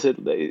on, who is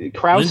it?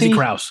 Krause?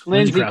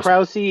 Lindsay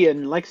Krause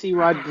and Lexi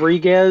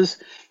Rodriguez.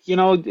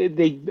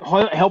 They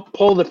help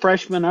pull the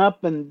freshmen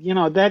up, and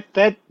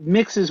that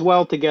mixes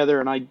well together.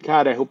 And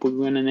I hope we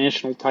win a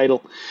national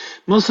title,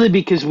 mostly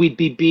because we'd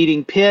be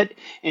beating Pitt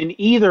and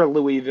either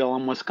Louisville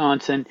and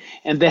Wisconsin,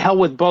 and the hell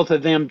with both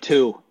of them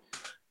too.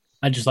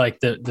 I just like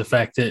the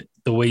fact that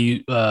the way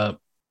you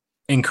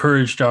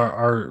encouraged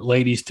our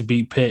ladies to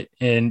beat Pitt,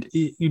 and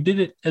you did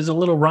it as a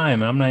little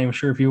rhyme. I'm not even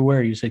sure if you're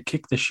aware. You said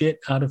kick the shit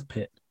out of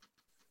Pitt.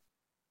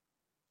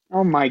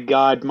 Oh my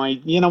God,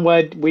 you know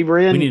what? We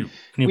need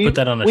to put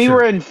that on a we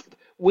were shirt. in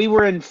we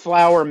were in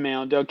Flower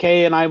Mound,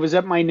 okay, and I was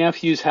at my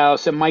nephew's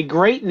house, and my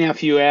great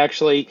nephew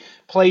actually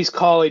plays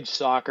college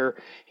soccer,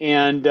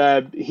 and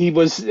he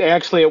was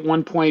actually at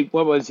one point,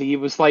 what was he? He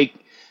was like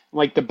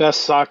the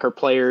best soccer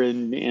player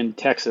in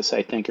Texas,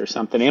 I think, or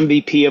something.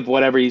 MVP of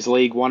whatever his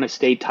league, won a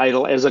state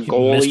title as a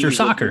goalie. Mr. He's a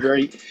Soccer.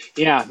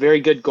 very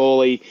good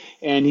goalie.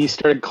 And he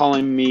started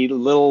calling me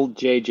Little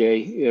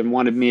JJ and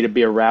wanted me to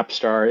be a rap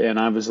star. And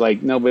I was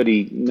like,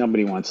 nobody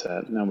wants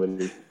that.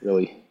 Nobody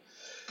really.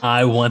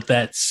 I want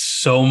that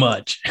so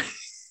much.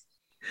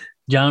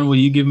 John, will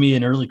you give me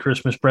an early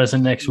Christmas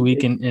present next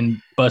week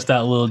and bust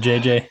out little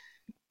JJ?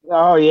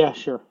 Oh yeah,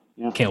 sure.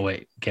 Yeah, Can't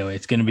wait. Can't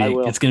wait. I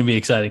will. It's gonna be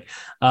exciting.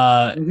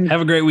 Mhm.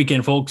 Have a great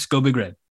weekend, folks. Go Big Red.